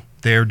 Simple.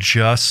 They're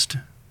just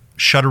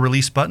shutter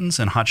release buttons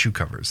and hot shoe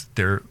covers.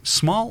 They're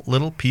small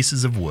little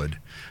pieces of wood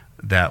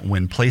that,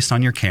 when placed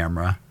on your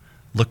camera,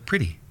 look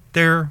pretty.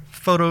 They're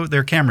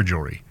camera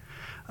jewelry.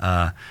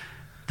 The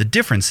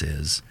difference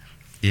is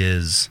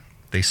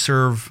they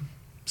serve,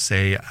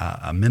 say,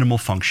 a minimal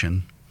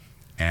function,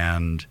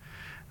 and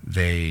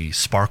they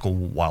sparkle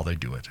while they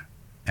do it.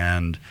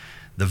 And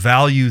the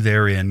value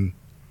therein,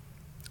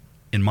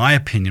 in my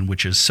opinion,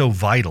 which is so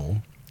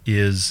vital,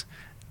 is,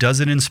 does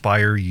it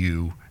inspire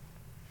you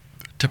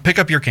to pick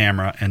up your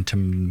camera and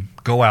to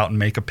go out and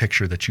make a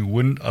picture that you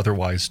wouldn't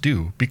otherwise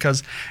do?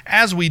 Because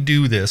as we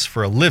do this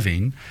for a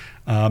living,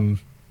 and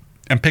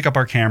pick up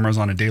our cameras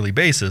on a daily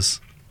basis,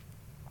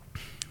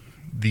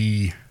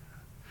 the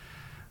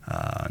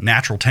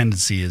natural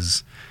tendency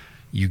is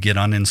you get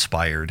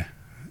uninspired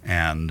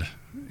and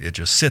it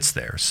just sits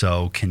there.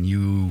 So can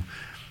you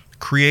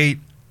create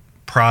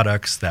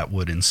products that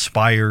would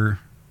inspire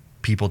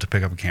people to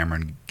pick up a camera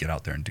and get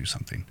out there and do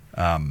something?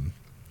 The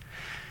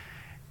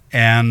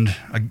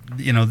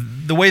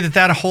way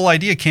that whole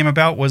idea came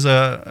about was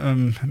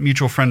a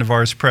mutual friend of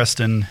ours,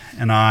 Preston,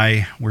 and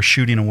I were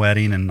shooting a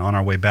wedding, and on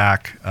our way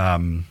back,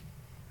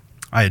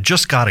 I had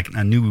just got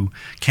a new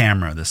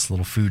camera, this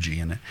little Fuji,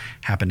 and it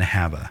happened to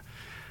have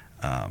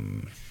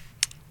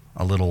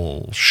a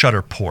little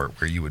shutter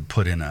port where you would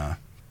put in a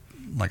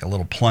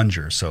little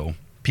plunger, so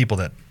people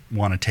that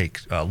want to take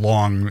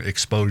long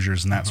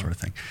exposures and that sort of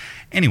thing.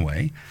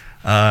 Anyway,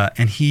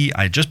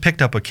 I just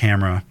picked up a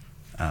camera,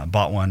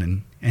 bought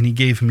one, and he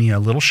gave me a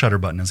little shutter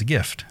button as a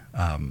gift.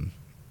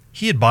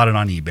 He had bought it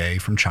on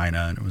eBay from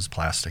China, and it was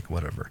plastic,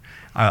 whatever.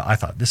 I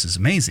thought, this is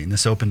amazing.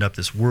 This opened up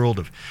this world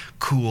of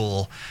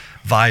cool,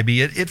 vibey.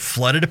 It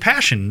flooded a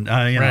passion.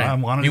 Right. I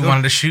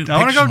wanted to shoot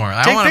pictures more.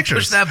 I want to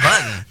push that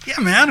button.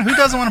 Yeah, man. Who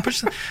doesn't want to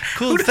push the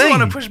cool Who thing? doesn't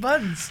want to push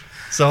buttons?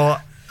 So,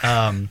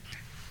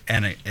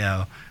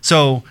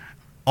 so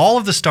all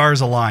of the stars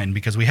aligned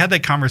because we had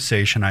that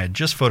conversation. I had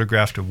just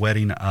photographed a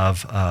wedding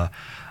of a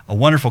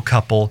wonderful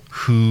couple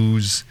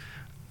whose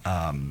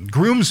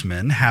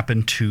groomsmen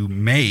happened to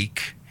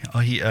make.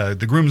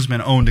 The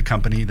groomsmen owned a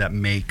company that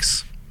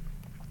makes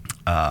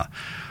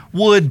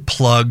wood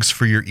plugs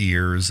for your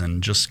ears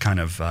and just kind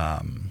of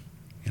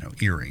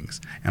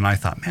earrings. And I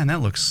thought, man, that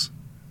looks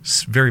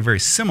very, very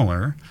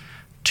similar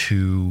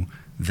to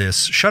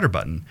this shutter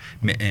button.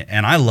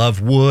 And I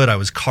love wood. I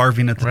was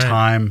carving at the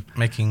time,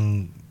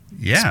 making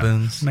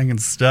spoons, making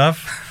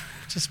stuff.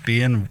 Just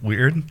being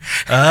weird.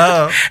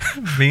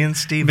 Being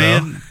Steve.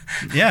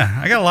 Yeah,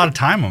 I got a lot of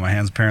time on my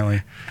hands,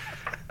 apparently.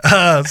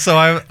 So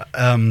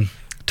I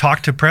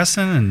talked to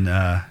Preston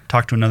and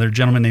talked to another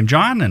gentleman named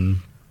John, and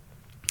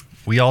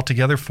we all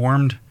together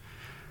formed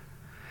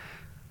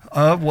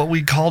what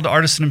we called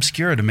Artisan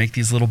Obscura to make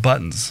these little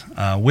buttons.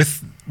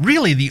 With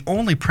really the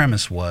only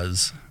premise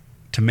was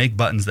to make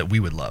buttons that we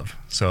would love.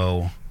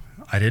 So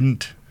I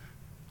didn't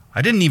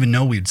even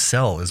know we'd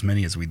sell as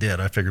many as we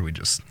did. I figured we'd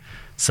just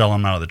sell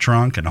them out of the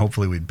trunk, and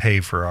hopefully we'd pay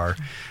for our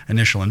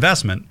initial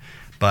investment.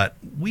 But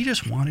we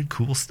just wanted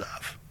cool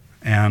stuff.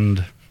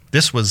 And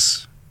this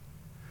was,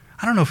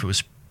 I don't know if it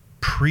was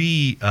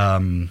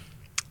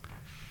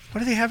what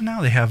do they have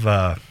now? They have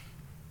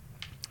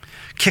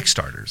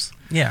Kickstarters.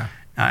 Yeah.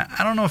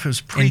 I don't know if it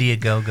was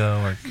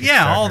Indiegogo or Kickstarter.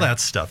 Yeah, all that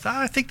stuff.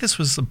 I think this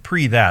was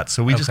pre that.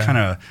 So we just kind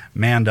of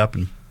manned up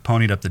and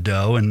ponied up the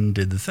dough and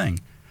did the thing.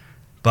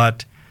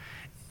 But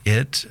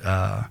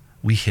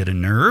we hit a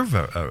nerve,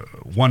 a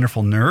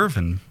wonderful nerve,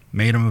 and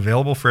made them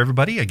available for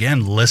everybody.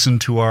 Again,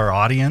 listened to our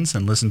audience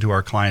and listened to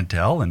our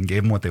clientele and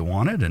gave them what they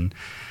wanted, and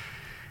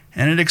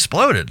it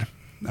exploded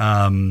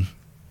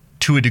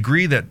to a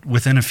degree that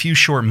within a few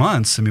short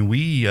months, I mean,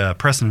 we,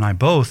 Preston and I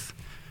both,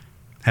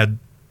 had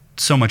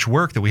so much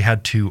work that we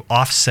had to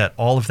offset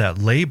all of that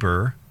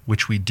labor,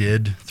 which we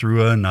did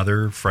through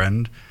another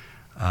friend,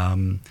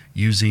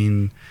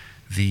 using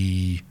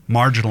the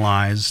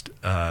marginalized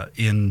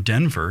in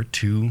Denver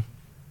to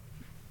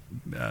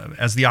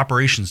as the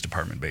operations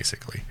department.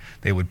 Basically,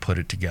 they would put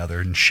it together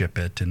and ship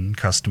it and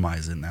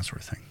customize it and that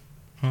sort of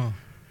thing.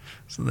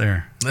 So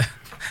there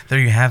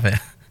you have it,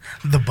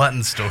 the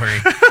button story.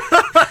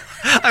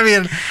 I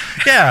mean,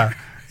 yeah,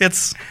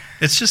 it's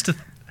just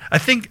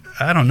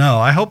I don't know.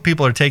 I hope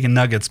people are taking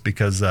nuggets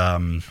because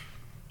I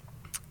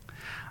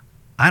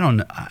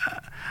don't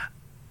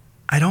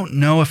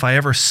know if I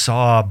ever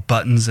saw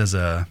buttons as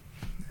a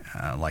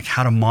like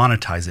how to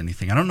monetize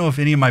anything. I don't know if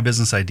any of my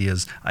business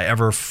ideas I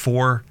ever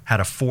had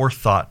a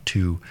forethought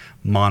to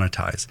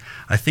monetize.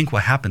 I think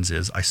what happens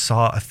is I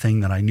saw a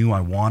thing that I knew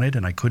I wanted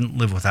and I couldn't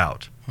live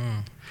without.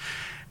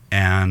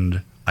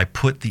 And I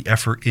put the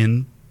effort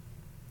in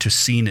to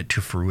seeing it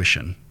to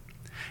fruition.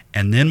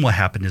 And then what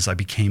happened is I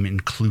became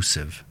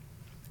inclusive.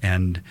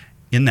 And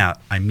in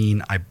that, I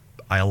mean, I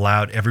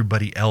allowed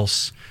everybody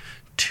else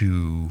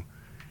to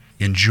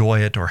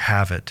enjoy it or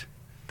have it,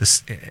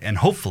 and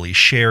hopefully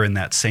share in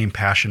that same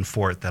passion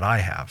for it that I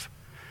have.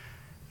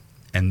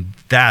 And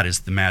that is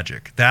the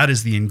magic. That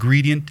is the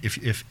ingredient.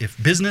 If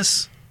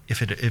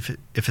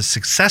a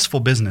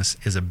successful business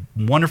is a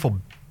wonderful,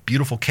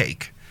 beautiful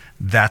cake,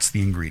 that's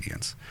the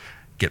ingredients.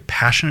 Get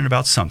passionate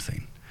about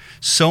something.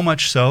 So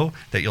much so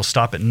that you'll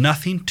stop at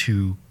nothing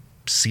to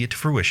see it to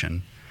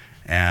fruition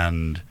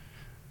and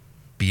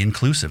be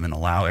inclusive and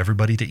allow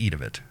everybody to eat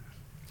of it.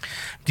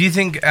 Do you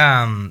think,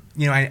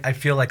 I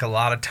feel like a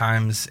lot of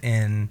times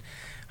in,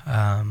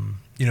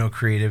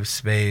 creative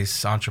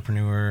space,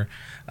 entrepreneur,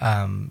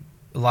 a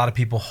lot of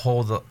people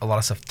hold a lot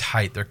of stuff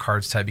tight, their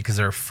cards tight, because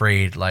they're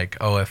afraid, like,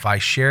 oh, if I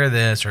share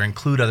this or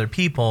include other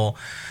people,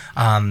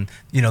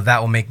 that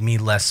will make me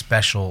less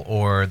special,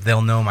 or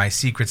they'll know my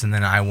secrets and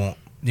then I won't,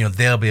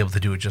 they'll be able to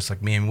do it just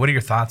like me. And what are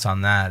your thoughts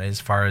on that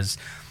as far as,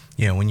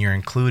 when you're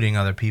including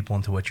other people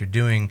into what you're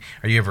doing?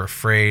 Are you ever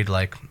afraid,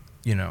 like,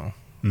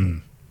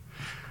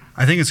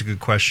 I think it's a good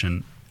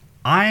question.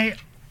 I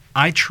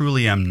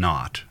truly am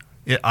not.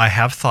 I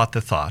have thought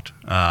the thought.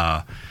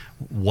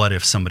 What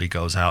if somebody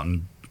goes out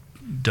and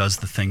does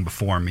the thing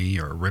before me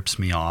or rips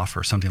me off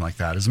or something like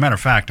that? As a matter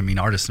of fact, I mean,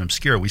 Artists in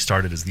Obscura, we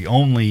started as the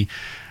only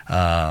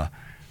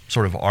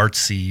sort of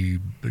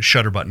artsy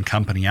shutter button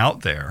company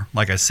out there.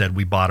 Like I said,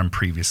 we bought them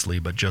previously,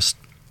 but just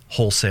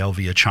wholesale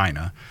via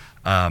China.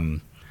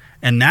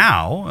 And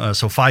now,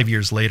 so 5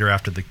 years later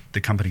after the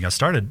company got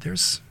started,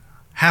 there's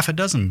half a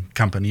dozen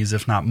companies,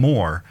 if not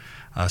more,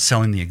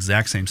 selling the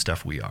exact same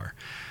stuff we are.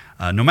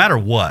 No matter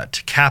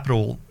what,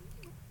 capital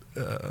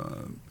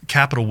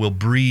will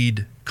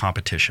breed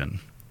competition.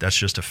 That's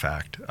just a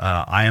fact.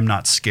 I am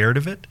not scared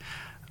of it.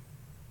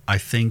 I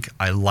think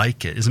I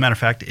like it. As a matter of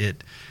fact,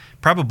 it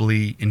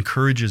probably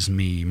encourages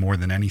me more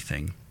than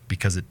anything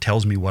because it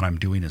tells me what I'm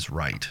doing is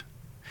right.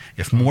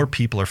 If more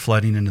people are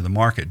flooding into the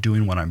market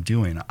doing what I'm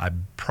doing,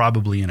 I'm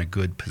probably in a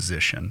good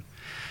position.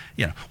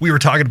 We were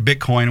talking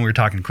Bitcoin, we were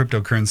talking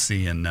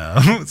cryptocurrency and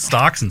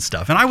stocks and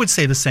stuff. And I would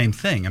say the same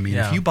thing. I mean,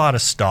 if you bought a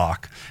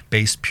stock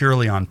based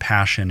purely on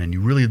passion and you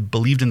really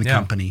believed in the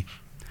company,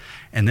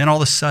 and then all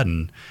of a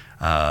sudden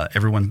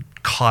everyone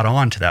caught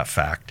on to that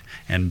fact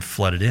and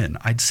flooded in,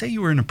 I'd say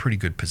you were in a pretty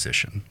good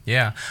position.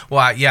 Yeah. Well,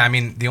 I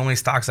mean, the only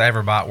stocks I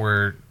ever bought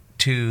were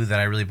two that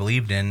I really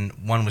believed in.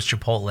 One was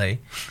Chipotle.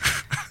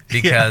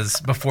 Because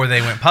before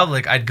they went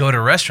public, I'd go to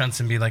restaurants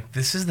and be like,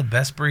 this is the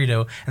best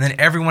burrito. And then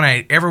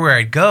everywhere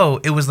I'd go,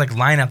 it was like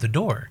line out the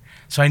door.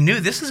 So I knew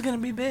this is going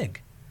to be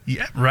big.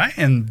 Yeah, right.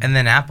 And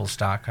then Apple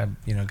stock, I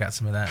got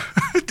some of that.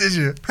 Did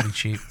you? Pretty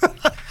cheap.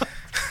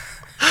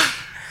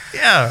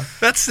 Yeah,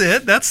 that's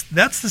it. That's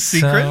the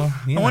secret. So,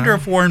 I wonder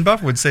if Warren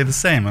Buffett would say the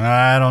same.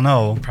 I don't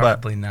know.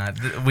 Probably not.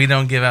 We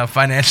don't give out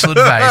financial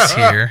advice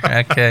here.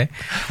 Okay.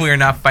 We are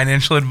not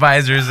financial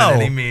advisors in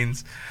any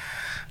means.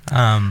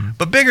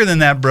 But bigger than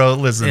that, bro,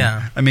 listen.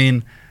 Yeah. I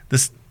mean,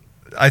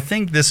 I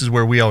think this is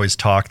where we always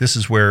talk. This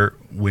is where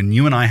when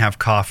you and I have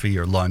coffee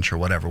or lunch or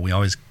whatever, we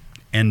always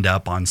end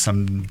up on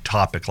some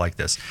topic like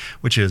this,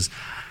 which is,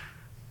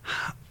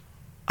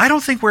 I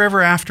don't think we're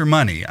ever after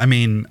money. I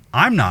mean,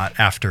 I'm not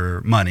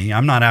after money.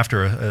 I'm not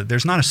after,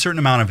 there's not a certain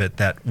amount of it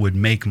that would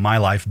make my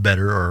life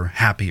better or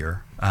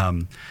happier.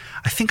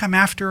 I think I'm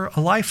after a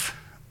life,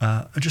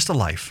 just a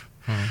life.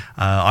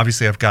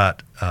 Obviously, I've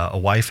got a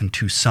wife and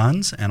 2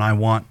 sons, and I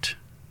want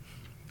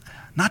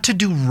not to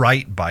do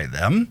right by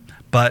them,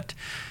 but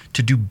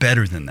to do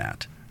better than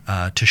that,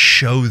 to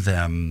show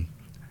them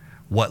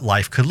what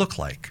life could look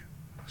like.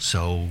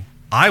 So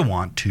I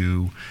want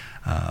to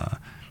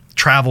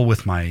travel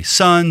with my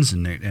sons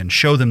and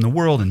show them the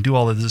world and do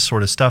all of this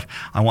sort of stuff.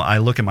 I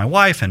look at my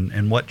wife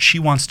and what she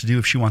wants to do,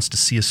 if she wants to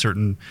see a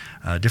certain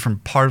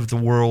different part of the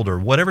world or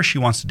whatever she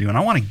wants to do, and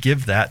I want to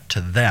give that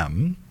to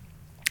them.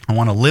 I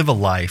want to live a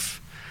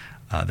life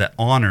that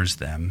honors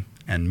them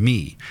and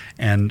me.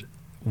 And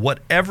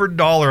whatever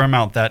dollar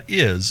amount that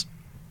is,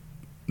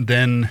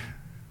 then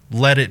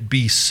let it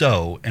be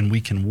so, and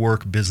we can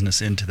work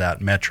business into that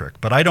metric.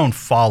 But I don't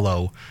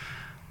follow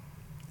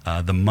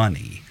the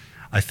money.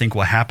 I think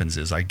what happens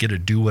is I get to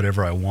do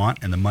whatever I want,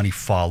 and the money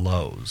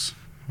follows.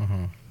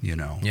 You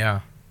know.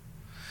 Yeah.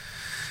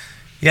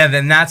 Yeah.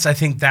 Then I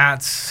think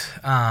that's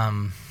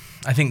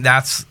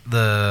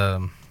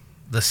the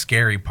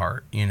scary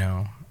part. You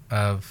know,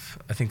 I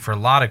think for a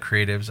lot of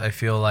creatives, I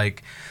feel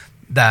like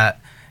that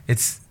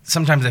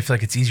sometimes I feel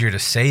like it's easier to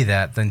say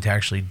that than to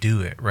actually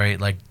do it, right?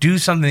 Like do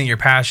something that you're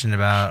passionate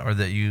about or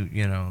that you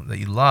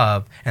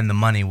love, and the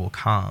money will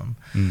come.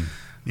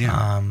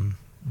 Yeah.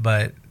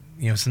 But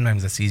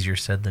sometimes that's easier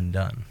said than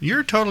done.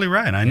 You're totally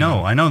right. I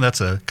know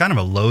that's a kind of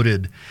a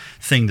loaded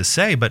thing to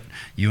say, but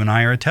you and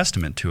I are a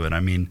testament to it. I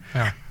mean,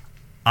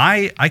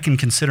 I can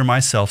consider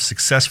myself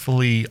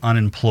successfully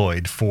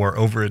unemployed for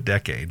over a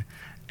decade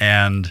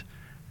and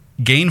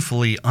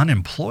gainfully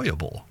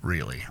unemployable,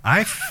 really.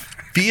 I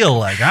feel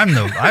like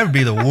I would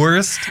be the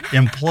worst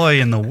employee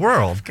in the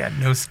world. Got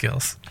no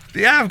skills.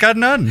 Yeah, I've got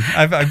none.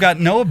 I've got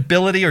no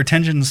ability or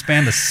attention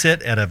span to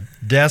sit at a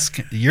desk.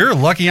 You're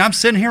lucky I'm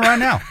sitting here right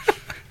now.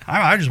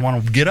 I just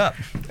want to get up.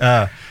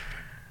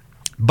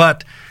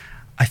 But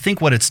I think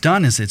what it's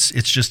done is it's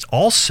just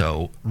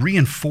also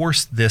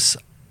reinforced this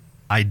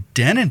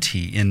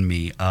identity in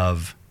me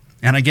of,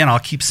 and again, I'll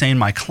keep saying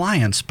my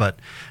clients, but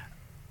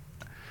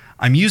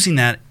I'm using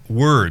that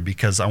word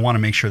because I want to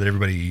make sure that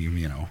everybody,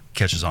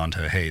 catches on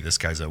to, hey, this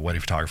guy's a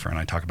wedding photographer, and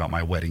I talk about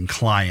my wedding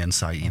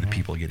clients, i.e. the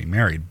people getting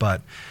married.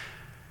 But,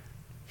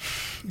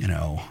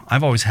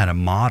 I've always had a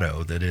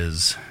motto that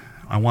is,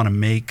 I want to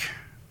make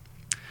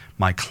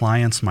my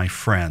clients my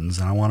friends,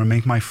 and I want to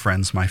make my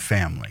friends my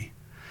family.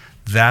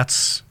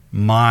 That's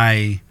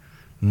my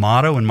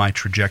motto and my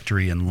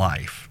trajectory in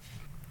life.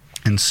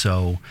 And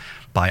so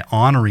by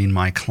honoring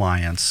my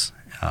clients,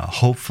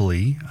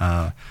 hopefully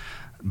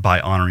by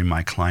honoring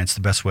my clients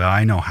the best way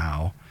I know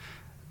how,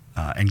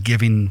 and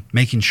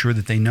making sure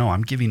that they know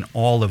I'm giving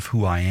all of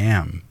who I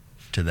am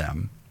to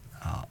them,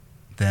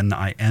 then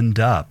I end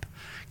up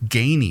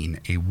gaining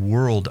a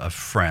world of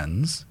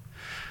friends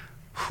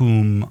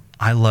whom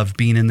I love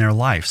being in their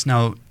lives.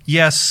 Now,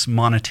 yes,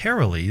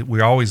 monetarily,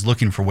 we're always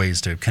looking for ways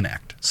to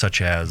connect,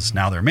 such as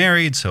now they're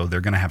married, so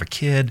they're going to have a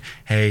kid.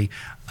 Hey,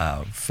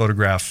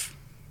 photograph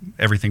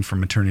everything from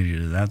maternity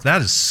to that.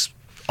 That is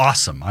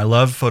awesome. I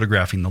love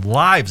photographing the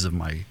lives of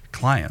my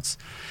clients.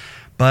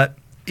 But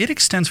it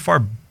extends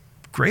far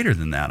greater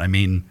than that. I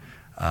mean,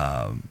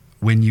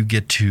 when you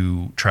get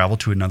to travel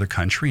to another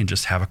country and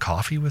just have a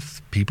coffee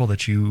with people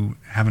that you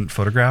haven't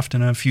photographed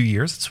in a few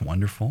years, it's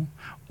wonderful.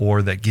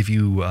 Or that give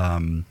you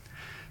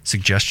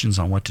suggestions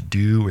on what to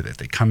do, or that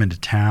they come into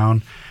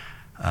town.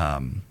 I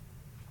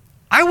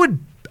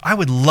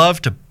would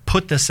love to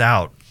put this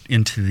out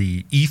into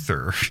the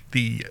ether,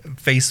 the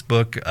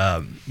Facebook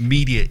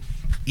media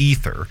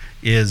ether.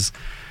 Is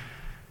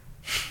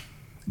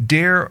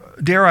dare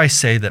I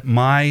say that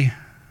my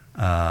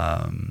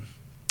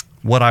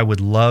what I would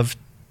love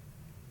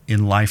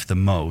in life the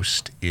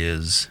most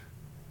is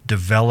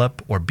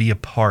develop or be a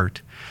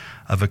part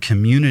of a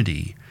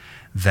community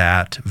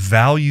that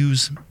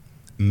values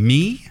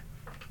me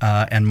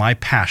and my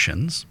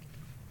passions,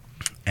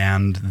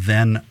 and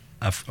then,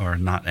 or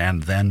not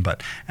and then,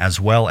 but as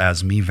well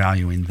as me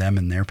valuing them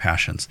and their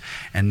passions,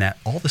 and that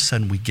all of a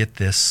sudden we get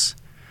this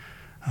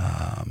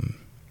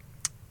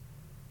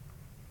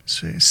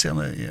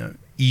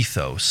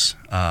ethos,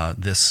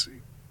 this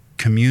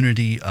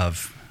community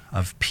of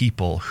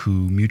people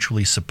who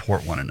mutually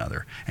support one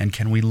another, and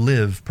can we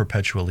live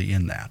perpetually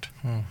in that?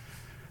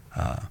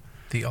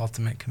 The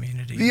ultimate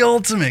community. The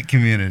ultimate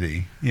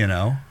community,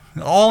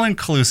 all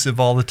inclusive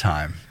all the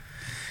time.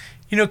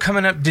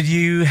 Coming up, did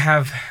you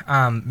have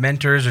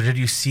mentors, or did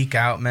you seek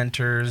out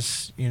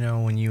mentors,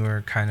 when you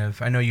were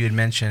I know you had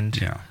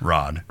mentioned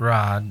Rod,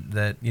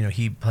 that,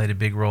 he played a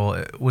big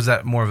role. Was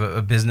that more of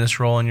a business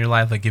role in your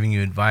life, like giving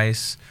you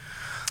advice,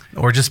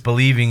 or just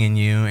believing in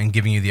you and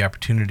giving you the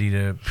opportunity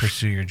to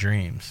pursue your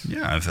dreams?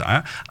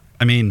 Yeah.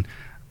 I mean,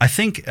 I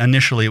think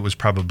initially it was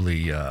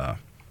probably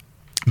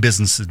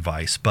business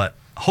advice, but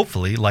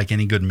hopefully, like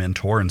any good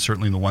mentor, and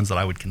certainly the ones that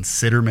I would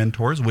consider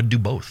mentors, would do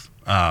both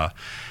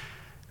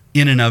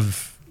in and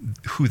of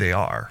who they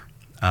are.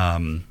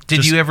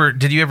 Did you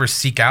ever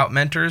seek out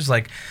mentors,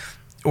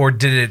 or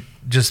did it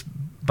just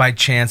by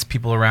chance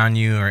people around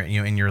you or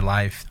in your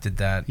life did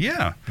that?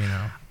 Yeah.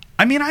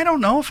 I mean, I don't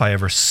know if I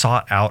ever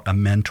sought out a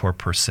mentor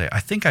per se. I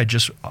think I've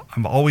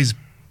always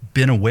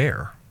been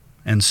aware.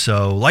 And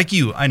so, like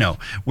you, I know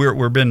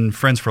we've been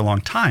friends for a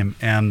long time,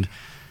 and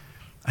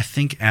I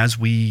think as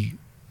we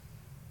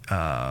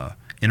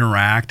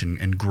interact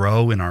and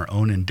grow in our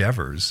own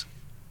endeavors,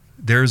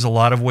 there's a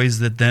lot of ways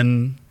that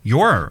then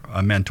you're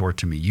a mentor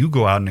to me. You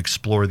go out and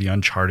explore the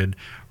uncharted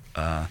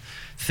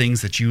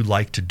things that you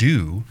like to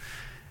do,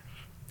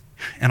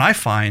 and I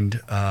find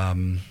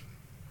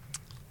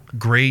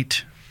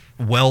great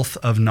wealth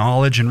of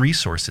knowledge and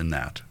resource in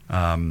that.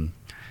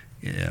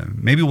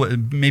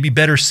 Maybe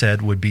better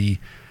said would be,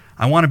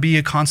 I want to be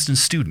a constant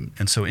student,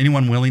 and so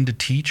anyone willing to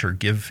teach or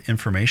give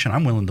information,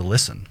 I'm willing to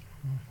listen.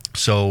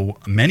 So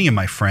many of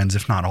my friends,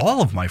 if not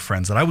all of my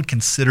friends, that I would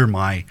consider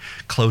my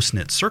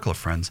close-knit circle of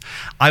friends,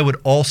 I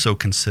would also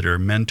consider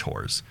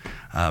mentors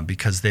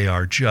because they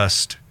are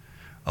just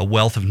a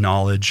wealth of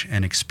knowledge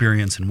and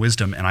experience and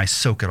wisdom, and I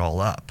soak it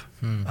all up.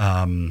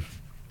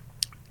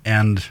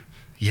 And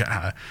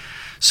yeah,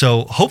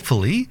 so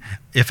hopefully,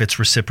 if it's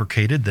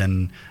reciprocated,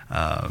 then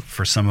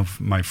for some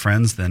of my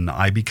friends, then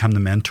I become the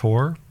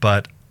mentor.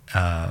 But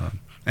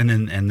and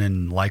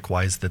then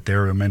likewise that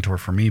they're a mentor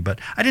for me. But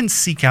I didn't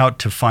seek out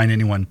to find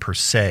anyone per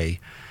se.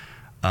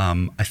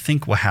 I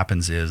think what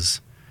happens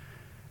is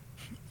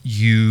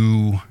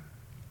it's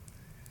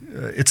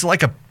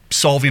like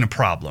solving a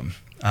problem.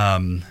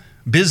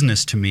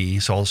 Business to me,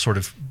 so I'll sort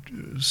of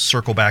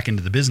circle back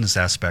into the business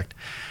aspect.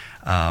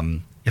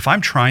 If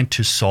I'm trying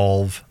to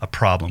solve a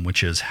problem,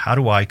 which is how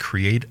do I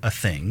create a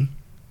thing?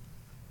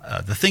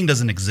 The thing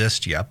doesn't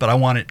exist yet, but I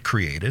want it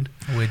created.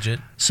 A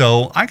widget.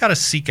 So I got to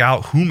seek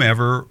out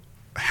whomever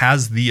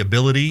has the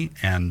ability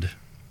and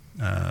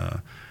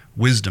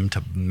wisdom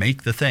to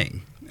make the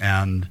thing.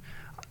 And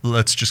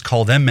let's just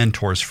call them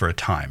mentors for a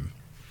time.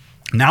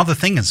 Now the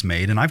thing is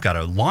made and I've got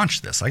to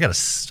launch this. I got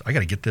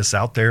to get this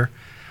out there.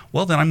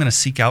 Well, then I'm going to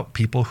seek out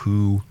people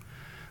who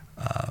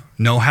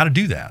know how to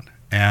do that.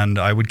 And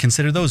I would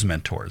consider those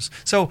mentors.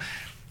 So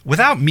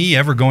without me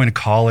ever going to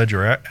college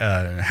or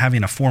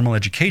having a formal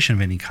education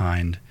of any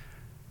kind,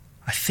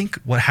 I think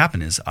what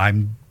happened is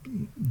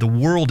the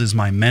world is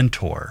my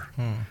mentor.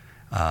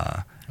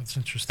 That's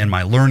interesting. And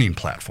my learning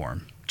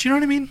platform. Do you know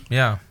what I mean?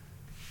 Yeah.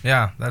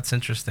 Yeah, that's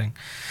interesting.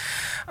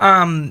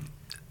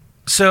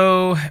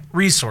 So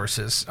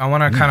resources. I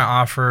want to kind of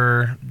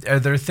offer, are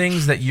there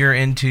things that you're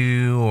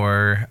into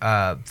or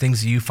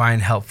things that you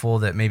find helpful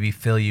that maybe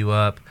fill you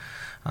up?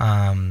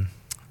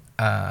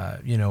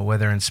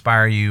 Whether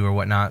inspire you or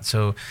whatnot.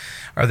 So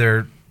are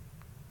there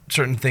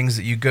certain things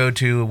that you go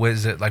to?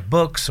 Was it like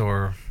books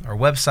or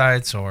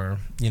websites or,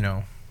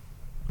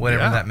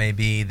 whatever that may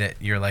be that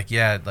you're like,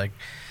 like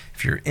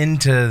if you're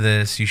into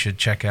this, you should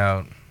check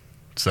out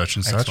such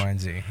and X, such. Y,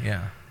 and Z.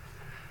 Yeah.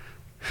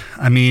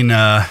 I mean,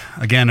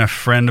 again, a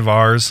friend of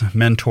ours,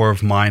 mentor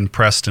of mine,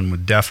 Preston,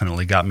 would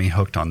definitely got me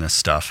hooked on this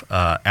stuff.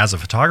 As a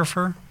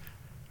photographer,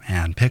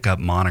 man, pick up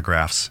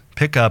monographs,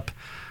 pick up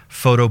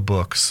photo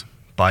books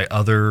by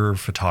other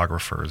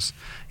photographers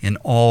in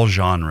all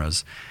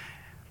genres,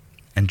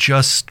 and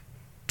just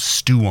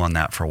stew on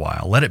that for a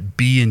while. Let it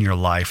be in your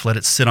life. Let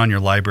it sit on your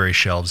library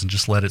shelves and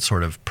just let it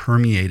sort of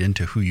permeate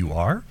into who you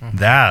are. Mm-hmm.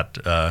 That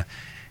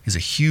is a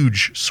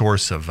huge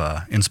source of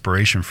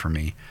inspiration for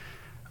me.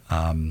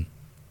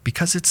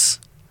 Because it's,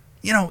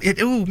 and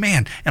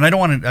I don't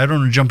want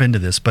to jump into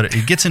this, but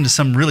it gets into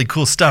some really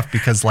cool stuff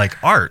because like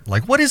art,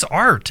 like what is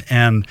art?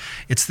 And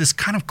it's this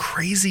kind of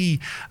crazy,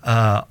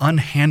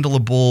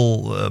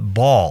 unhandleable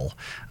ball.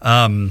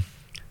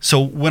 So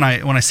when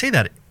I say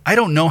that, I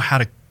don't know how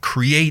to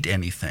create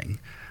anything,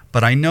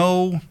 but I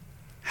know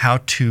how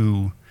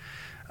to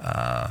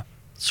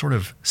sort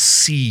of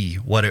see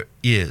what it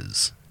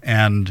is.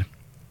 And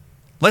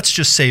let's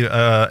just say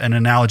an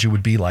analogy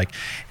would be like,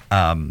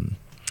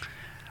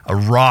 a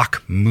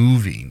rock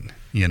moving,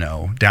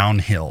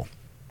 downhill.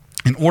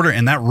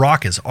 And that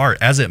rock is art.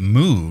 As it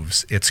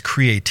moves, it's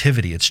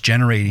creativity. It's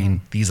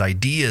generating these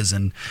ideas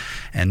and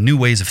new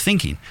ways of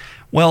thinking.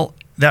 Well,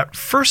 that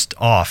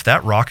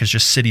rock is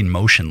just sitting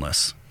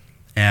motionless,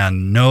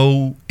 and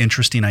no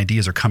interesting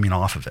ideas are coming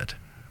off of it.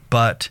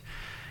 But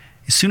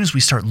as soon as we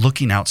start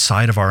looking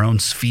outside of our own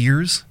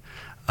spheres,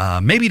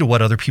 maybe to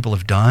what other people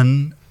have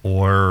done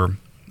or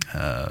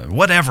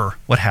what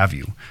have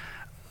you,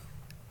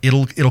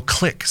 it'll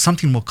click.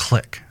 Something will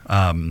click.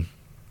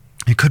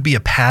 It could be a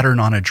pattern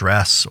on a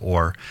dress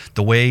or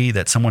the way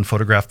that someone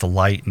photographed the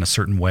light in a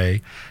certain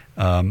way.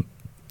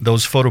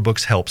 Those photo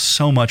books help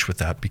so much with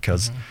that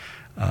because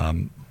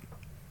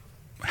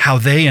how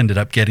they ended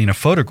up getting a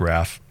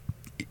photograph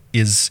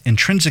is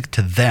intrinsic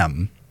to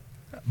them,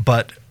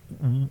 but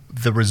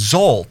the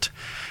result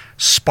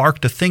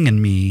sparked a thing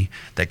in me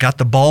that got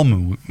the ball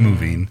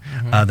moving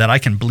that I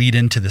can bleed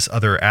into this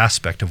other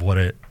aspect of what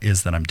it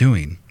is that I'm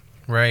doing.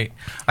 Right.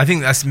 I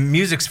think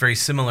music's very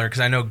similar because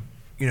I know,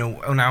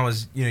 when I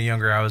was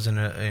younger, I was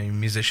a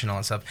musician and all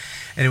that stuff,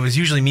 and it was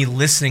usually me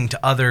listening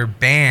to other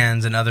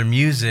bands and other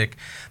music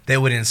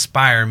that would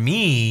inspire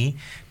me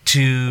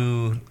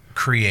to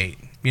create.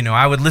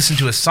 I would listen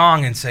to a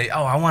song and say,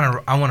 "Oh, I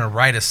want to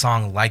write a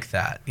song like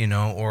that,"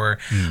 or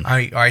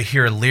I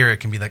hear a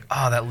lyric and be like,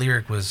 "Oh, that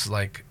lyric was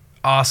like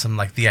awesome!"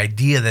 Like the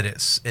idea that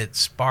it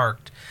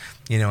sparked,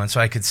 and so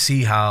I could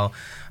see how,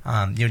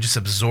 just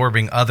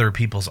absorbing other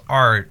people's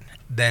art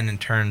then in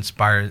turn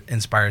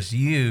inspires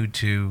you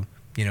to,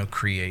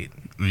 create.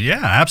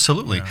 Yeah,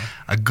 absolutely.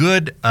 A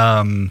good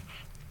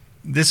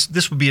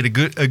this would be a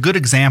good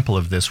example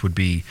of this would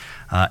be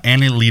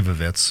Annie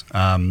Leibovitz,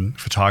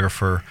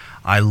 photographer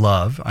I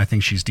love. I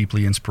think she's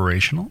deeply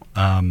inspirational.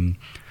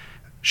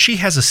 She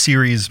has a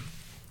series.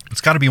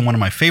 It's got to be one of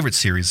my favorite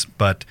series,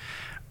 but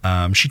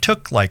she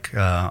took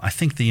I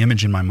think the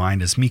image in my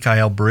mind is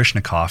Mikhail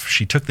Baryshnikov.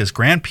 She took this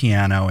grand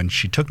piano and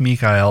she took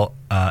Mikhail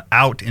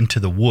out into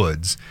the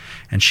woods,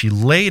 and she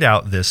laid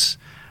out this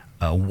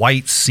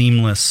white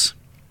seamless,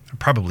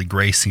 probably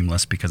gray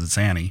seamless because it's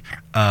Annie,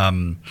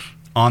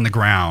 on the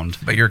ground.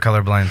 But you're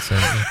colorblind, so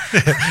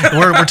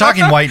we're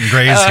talking white and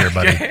grays here,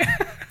 buddy. Okay.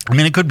 I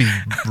mean, it could be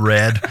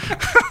red.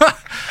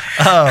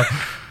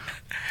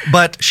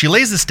 But she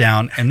lays this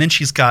down, and then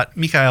she's got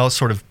Mikhail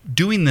sort of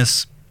doing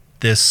this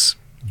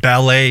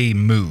ballet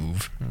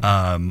move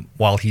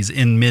while he's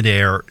in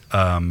midair,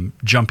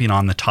 jumping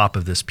on the top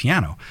of this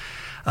piano.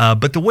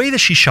 But the way that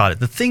she shot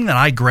it, the thing that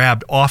I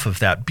grabbed off of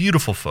that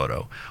beautiful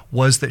photo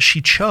was that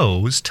she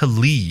chose to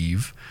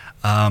leave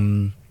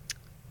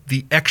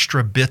the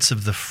extra bits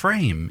of the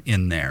frame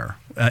in there.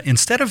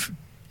 Instead of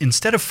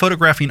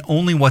photographing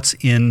only what's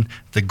in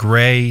the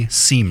gray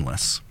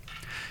seamless,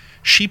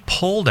 she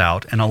pulled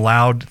out and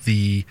allowed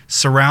the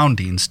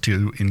surroundings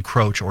to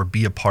encroach or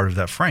be a part of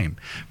that frame.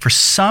 For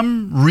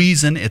some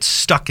reason, it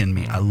stuck in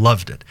me. I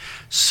loved it.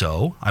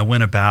 So I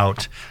went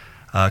about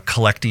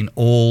collecting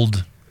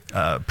old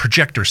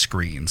projector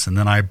screens, and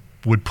then I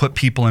would put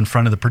people in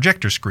front of the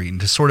projector screen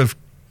to sort of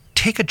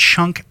take a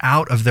chunk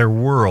out of their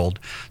world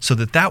so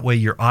that way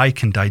your eye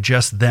can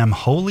digest them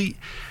wholly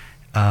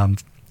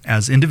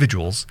as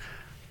individuals,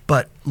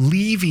 but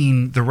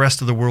leaving the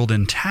rest of the world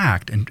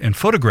intact and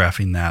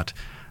photographing that.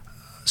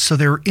 So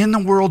they're in the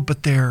world,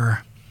 but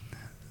they're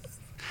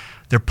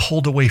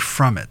pulled away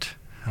from it,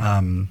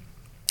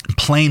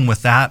 playing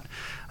with that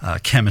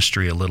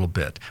chemistry a little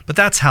bit. But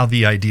that's how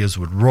the ideas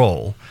would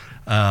roll.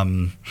 As a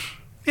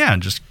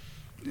matter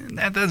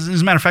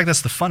of fact,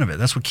 that's the fun of it.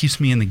 That's what keeps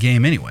me in the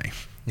game anyway.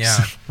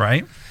 Yeah.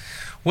 Right?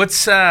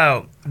 What's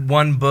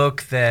one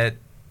book that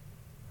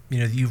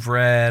you've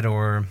read,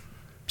 or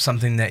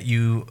something that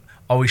you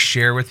always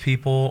share with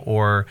people?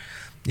 Or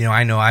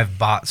I know I've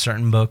bought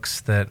certain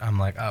books that I'm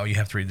like, oh, you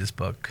have to read this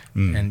book.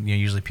 And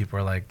usually people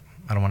are like,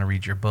 I don't want to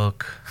read your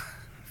book.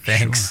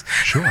 Thanks.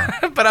 Sure.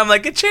 But I'm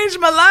like, it changed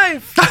my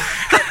life.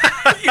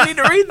 You need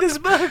to read this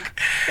book.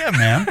 Yeah,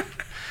 man.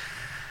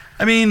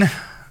 I mean,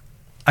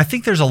 I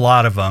think there's a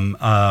lot of them.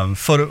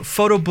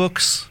 Photo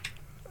books.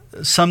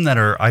 Some that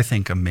are, I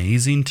think,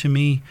 amazing to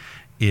me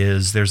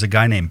is there's a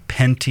guy named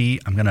Pentti.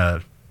 I'm going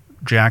to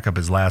jack up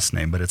his last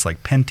name, but it's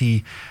like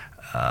Pentti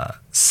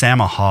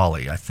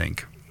Sammahalli, I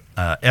think.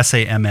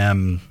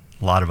 S-A-M-M,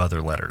 a lot of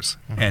other letters.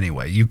 Mm-hmm.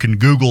 Anyway, you can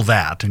Google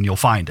that and you'll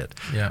find it.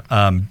 Yeah.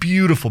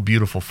 Beautiful,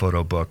 beautiful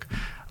photo book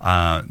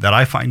that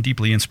I find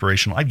deeply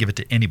inspirational. I'd give it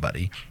to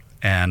anybody.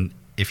 And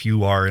if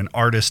you are an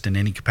artist in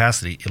any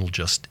capacity, it'll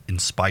just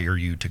inspire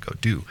you to go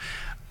do.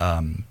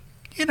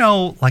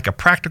 Like a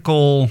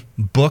practical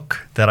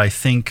book that I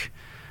think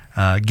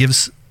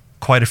gives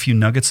quite a few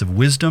nuggets of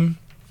wisdom.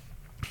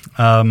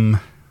 What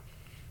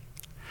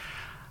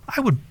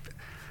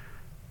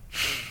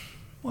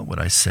would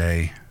I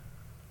say?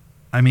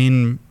 I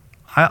mean,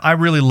 I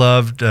really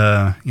loved,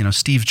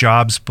 Steve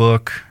Jobs'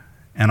 book,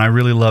 and I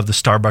really loved the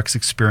Starbucks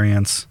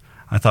Experience.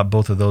 I thought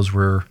both of those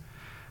were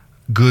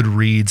good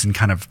reads and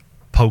kind of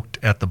poked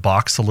at the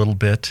box a little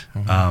bit.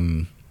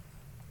 Mm-hmm.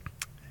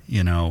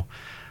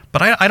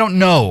 But I don't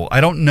know.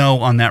 I don't know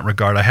on that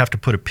regard. I have to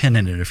put a pin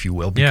in it, if you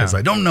will, because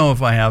I don't know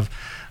if I have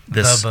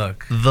this.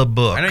 The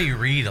book. I know you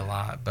read a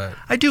lot, but...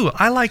 I do.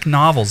 I like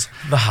novels.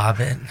 The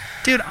Hobbit.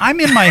 Dude,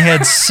 I'm in my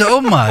head so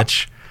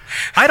much.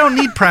 I don't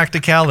need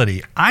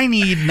practicality. I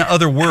need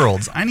other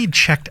worlds. I need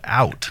checked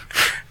out.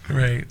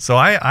 Right. So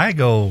I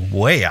go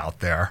way out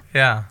there.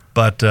 Yeah.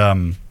 But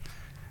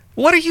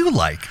what do you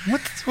like?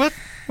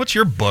 What's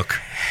your book?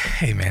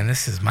 Hey, man,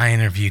 this is my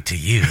interview to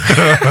you.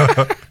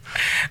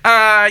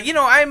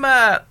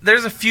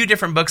 There's a few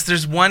different books.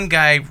 There's one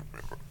guy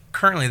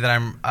currently that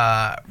I'm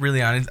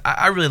really on.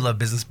 I really love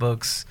business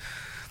books,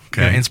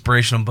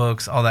 inspirational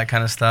books, all that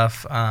kind of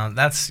stuff.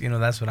 That's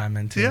what I'm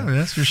into. Yeah,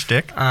 that's your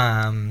shtick.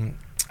 And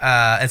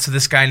so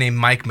this guy named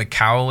Mike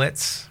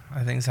Michalowicz,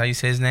 I think is how you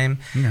say his name.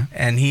 Yeah.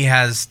 And he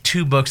has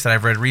two books that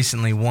I've read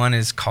recently. One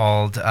is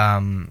called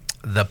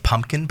The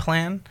Pumpkin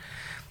Plan,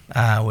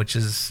 which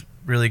is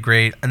really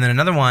great. And then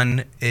another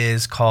one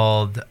is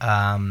called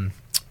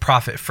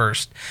Profit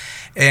First.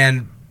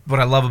 And what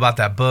I love about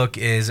that book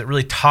is it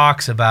really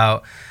talks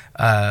about,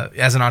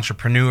 as an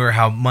entrepreneur,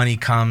 how money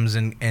comes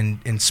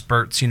in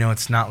spurts.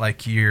 It's not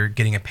like you're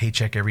getting a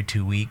paycheck every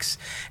 2 weeks.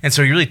 And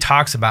so he really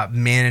talks about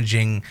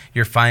managing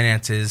your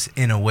finances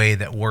in a way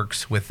that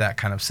works with that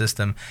kind of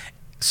system.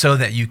 so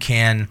that you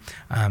can,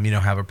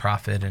 have a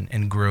profit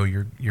and grow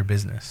your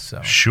business.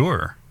 So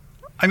Sure.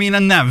 I mean,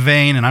 in that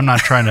vein, and I'm not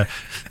trying to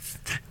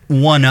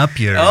one up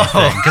you or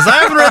anything, because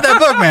I haven't read that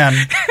book, man.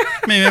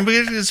 I mean,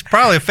 it's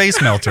probably a face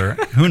melter.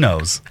 Who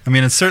knows? I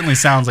mean, it certainly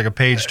sounds like a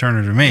page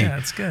turner to me. Yeah,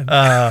 it's good.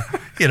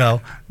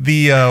 The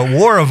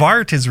War of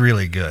Art is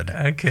really good.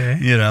 Okay.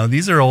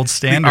 These are old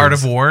standards. The Art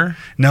of War?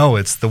 No,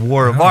 it's the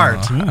War of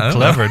Art. Ooh,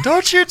 clever.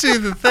 Don't you do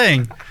the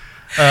thing.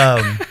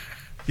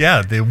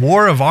 The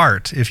War of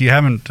Art. If you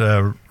haven't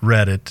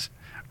read it,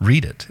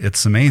 read it.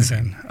 It's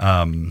amazing.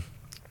 Okay.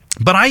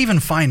 But I even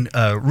find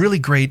really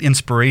great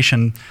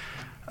inspiration.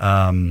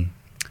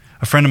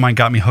 A friend of mine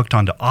got me hooked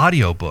onto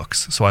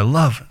audiobooks, so I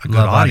love good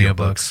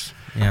audiobooks.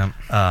 Yeah.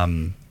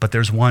 But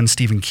there's one,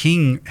 Stephen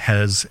King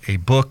has a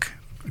book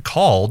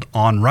called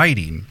On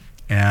Writing,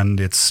 and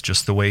it's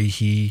just the way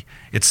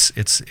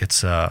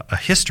it's a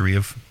history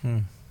of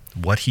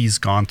what he's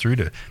gone through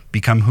to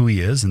become who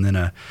he is, and then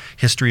a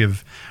history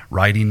of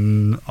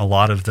writing a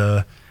lot of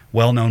the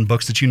well-known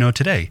books that you know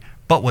today.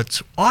 But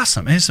what's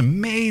awesome, it's an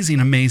amazing,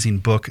 amazing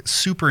book,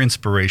 super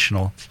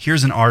inspirational.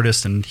 Here's an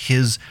artist and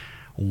his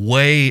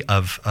way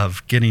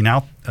of getting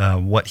out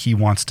what he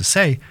wants to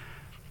say,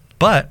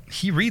 but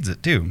he reads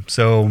it too.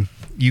 So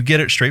you get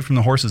it straight from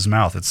the horse's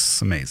mouth.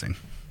 It's amazing.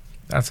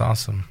 That's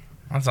awesome.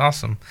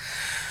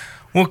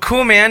 Well,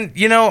 cool, man.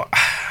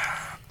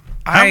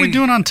 How are we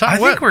doing on time? I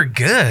think we're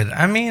good.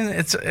 I mean,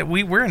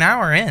 we're an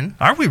hour in.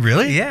 Are we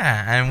really?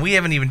 Yeah, and we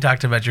haven't even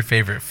talked about your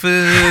favorite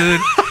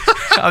food.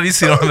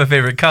 Obviously, you don't have a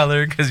favorite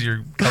color because you're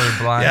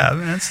colorblind. Yeah, I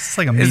mean, it's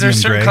like a medium Is there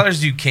certain gray.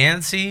 colors you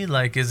can't see?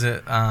 Like, is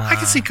it? I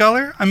can see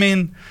color. I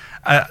mean,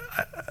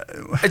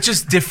 it's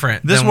just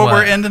different. This is what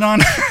we're ending on.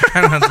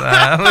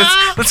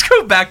 Let's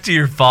go back to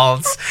your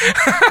faults,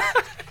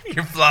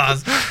 your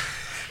flaws.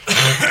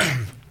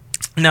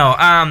 No,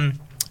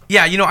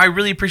 yeah, I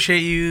really appreciate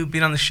you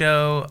being on the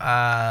show.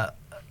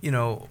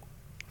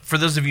 For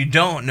those of you who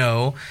don't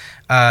know,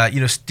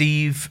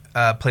 Steve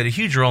played a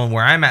huge role in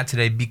where I'm at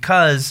today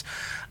because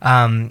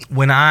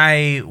when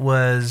I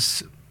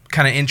was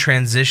kind of in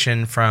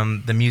transition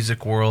from the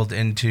music world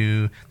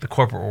into the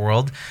corporate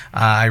world,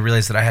 I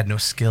realized that I had no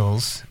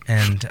skills.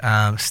 And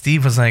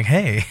Steve was like,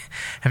 hey,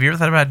 have you ever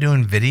thought about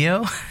doing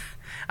video?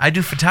 I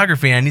do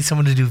photography and I need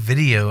someone to do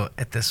video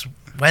at this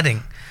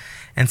wedding.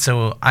 And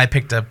so I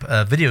picked up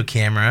a video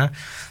camera,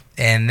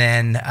 and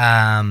then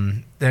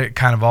it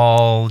kind of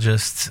all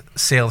just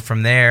sailed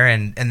from there.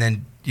 And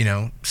then,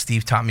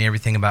 Steve taught me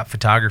everything about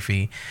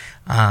photography,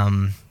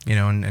 and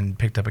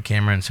picked up a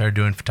camera and started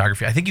doing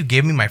photography. I think you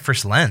gave me my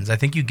first lens. I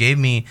think you gave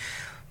me,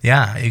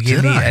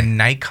 a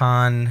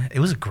Nikon. It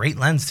was a great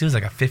lens too. It was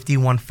like a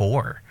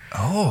 51.4.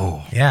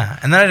 Oh. Yeah.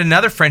 And then I had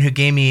another friend who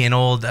gave me an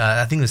old,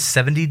 I think it was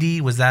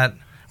 70D. Was that?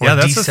 Or yeah,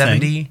 that's D70. a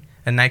thing.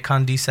 A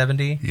Nikon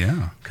D70?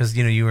 Yeah. Because,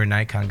 you were a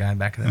Nikon guy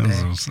back in the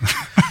day.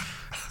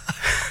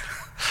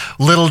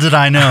 Little did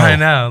I know. I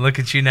know. Look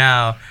at you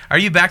now. Are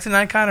you back to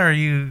Nikon or are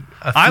you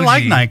a Fuji? I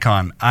like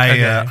Nikon.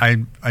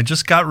 I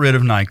just got rid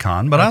of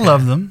Nikon, but I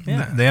love them.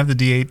 Yeah. They have the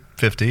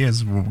D850.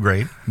 It's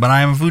great. But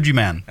I am a Fuji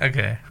man.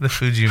 Okay. The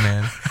Fuji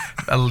man.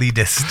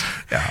 Elitist.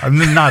 Yeah, I'm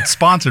not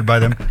sponsored by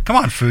them. Come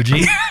on,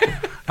 Fuji.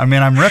 I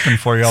mean, I'm repping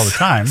for you all the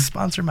time.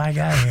 Sponsor my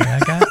guy here.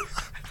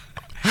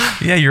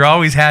 Yeah, you're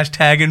always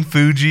hashtagging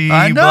Fuji.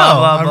 I know. Blah,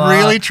 blah, blah. I'm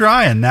really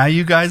trying. Now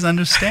you guys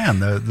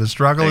understand. The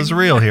struggle is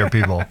real here,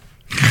 people.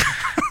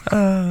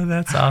 Oh,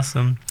 that's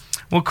awesome.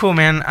 Well, cool,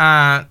 man.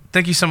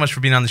 Thank you so much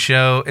for being on the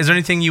show. Is there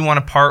anything you want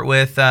to part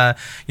with?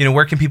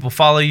 Where can people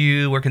follow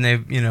you? Where can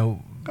they,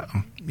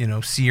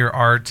 see your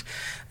art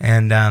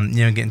and,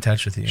 get in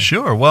touch with you?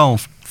 Sure. Well,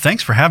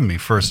 thanks for having me,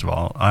 first of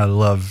all. I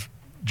love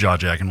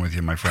jaw-jacking with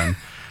you, my friend.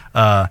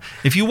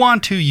 If you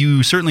want to,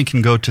 you certainly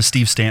can go to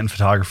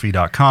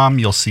stevestantonphotography.com.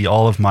 You'll see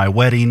all of my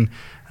wedding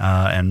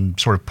and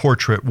sort of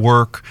portrait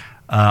work.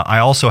 I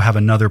also have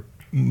another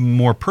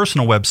more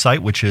personal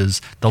website, which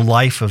is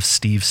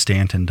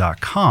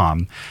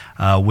thelifeofstevestanton.com,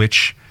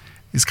 which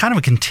is kind of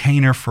a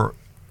container for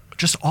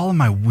just all of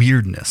my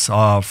weirdness,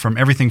 from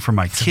everything from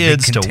my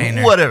kids to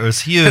whatever.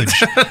 It's huge.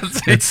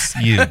 It's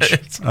huge.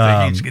 It's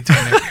a huge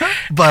container.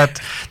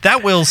 But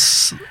that will,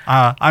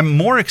 I'm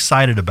more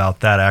excited about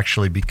that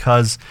actually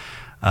because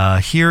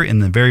here in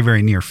the very,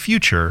 very near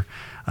future,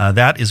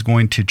 that is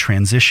going to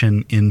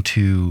transition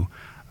into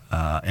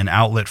an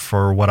outlet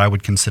for what I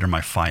would consider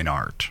my fine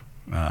art,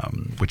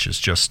 which is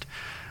just,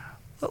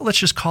 let's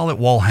just call it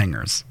wall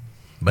hangers.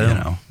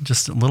 Boom.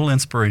 Just a little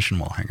inspiration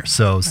wall hanger.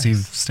 So nice. Steve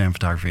Stanton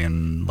Photography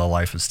and The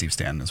Life of Steve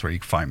Stanton is where you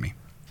can find me.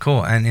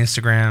 Cool. And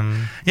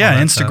Instagram? Yeah,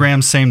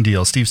 Instagram, same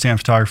deal. Steve Stanton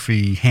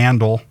Photography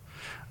handle,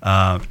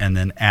 and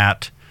then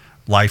at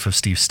Life of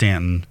Steve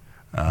Stanton.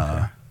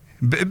 Okay.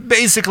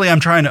 Basically, I'm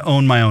trying to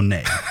own my own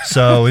name.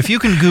 So if you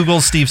can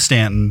Google Steve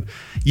Stanton,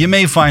 you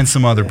may find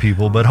some other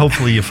people, but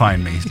hopefully you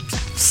find me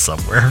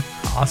somewhere.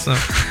 Awesome.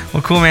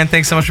 Well, cool, man.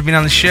 Thanks so much for being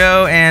on the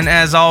show. And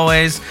as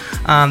always,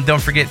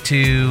 don't forget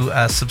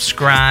to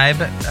subscribe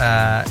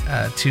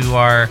to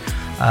our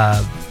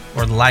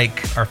or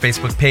like our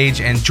Facebook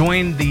page and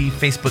join the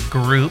Facebook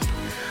group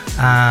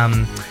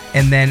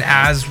And then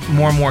as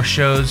more and more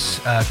shows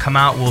come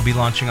out, we'll be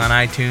launching on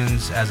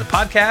iTunes as a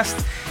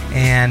podcast.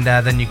 And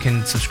then you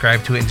can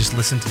subscribe to it and just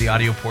listen to the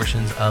audio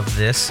portions of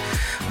this.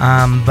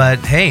 But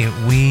hey,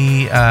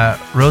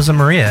 Rosa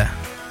Maria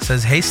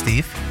says, hey,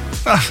 Steve.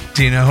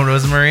 Do you know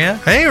Rosa Maria?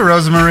 Hey,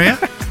 Rosa Maria.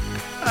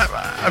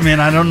 I mean,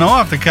 I don't know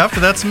off the cuff, but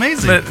that's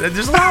amazing. But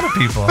there's a lot of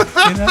people.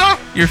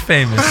 You're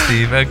famous,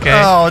 Steve.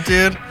 Okay. Oh,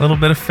 dude. A little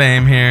bit of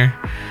fame here.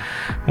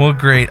 Well,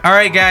 great. All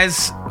right,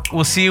 guys.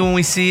 We'll see you when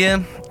we see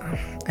you.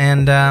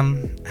 And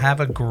have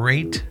a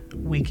great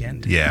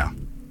weekend. Yeah.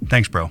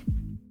 Thanks, bro.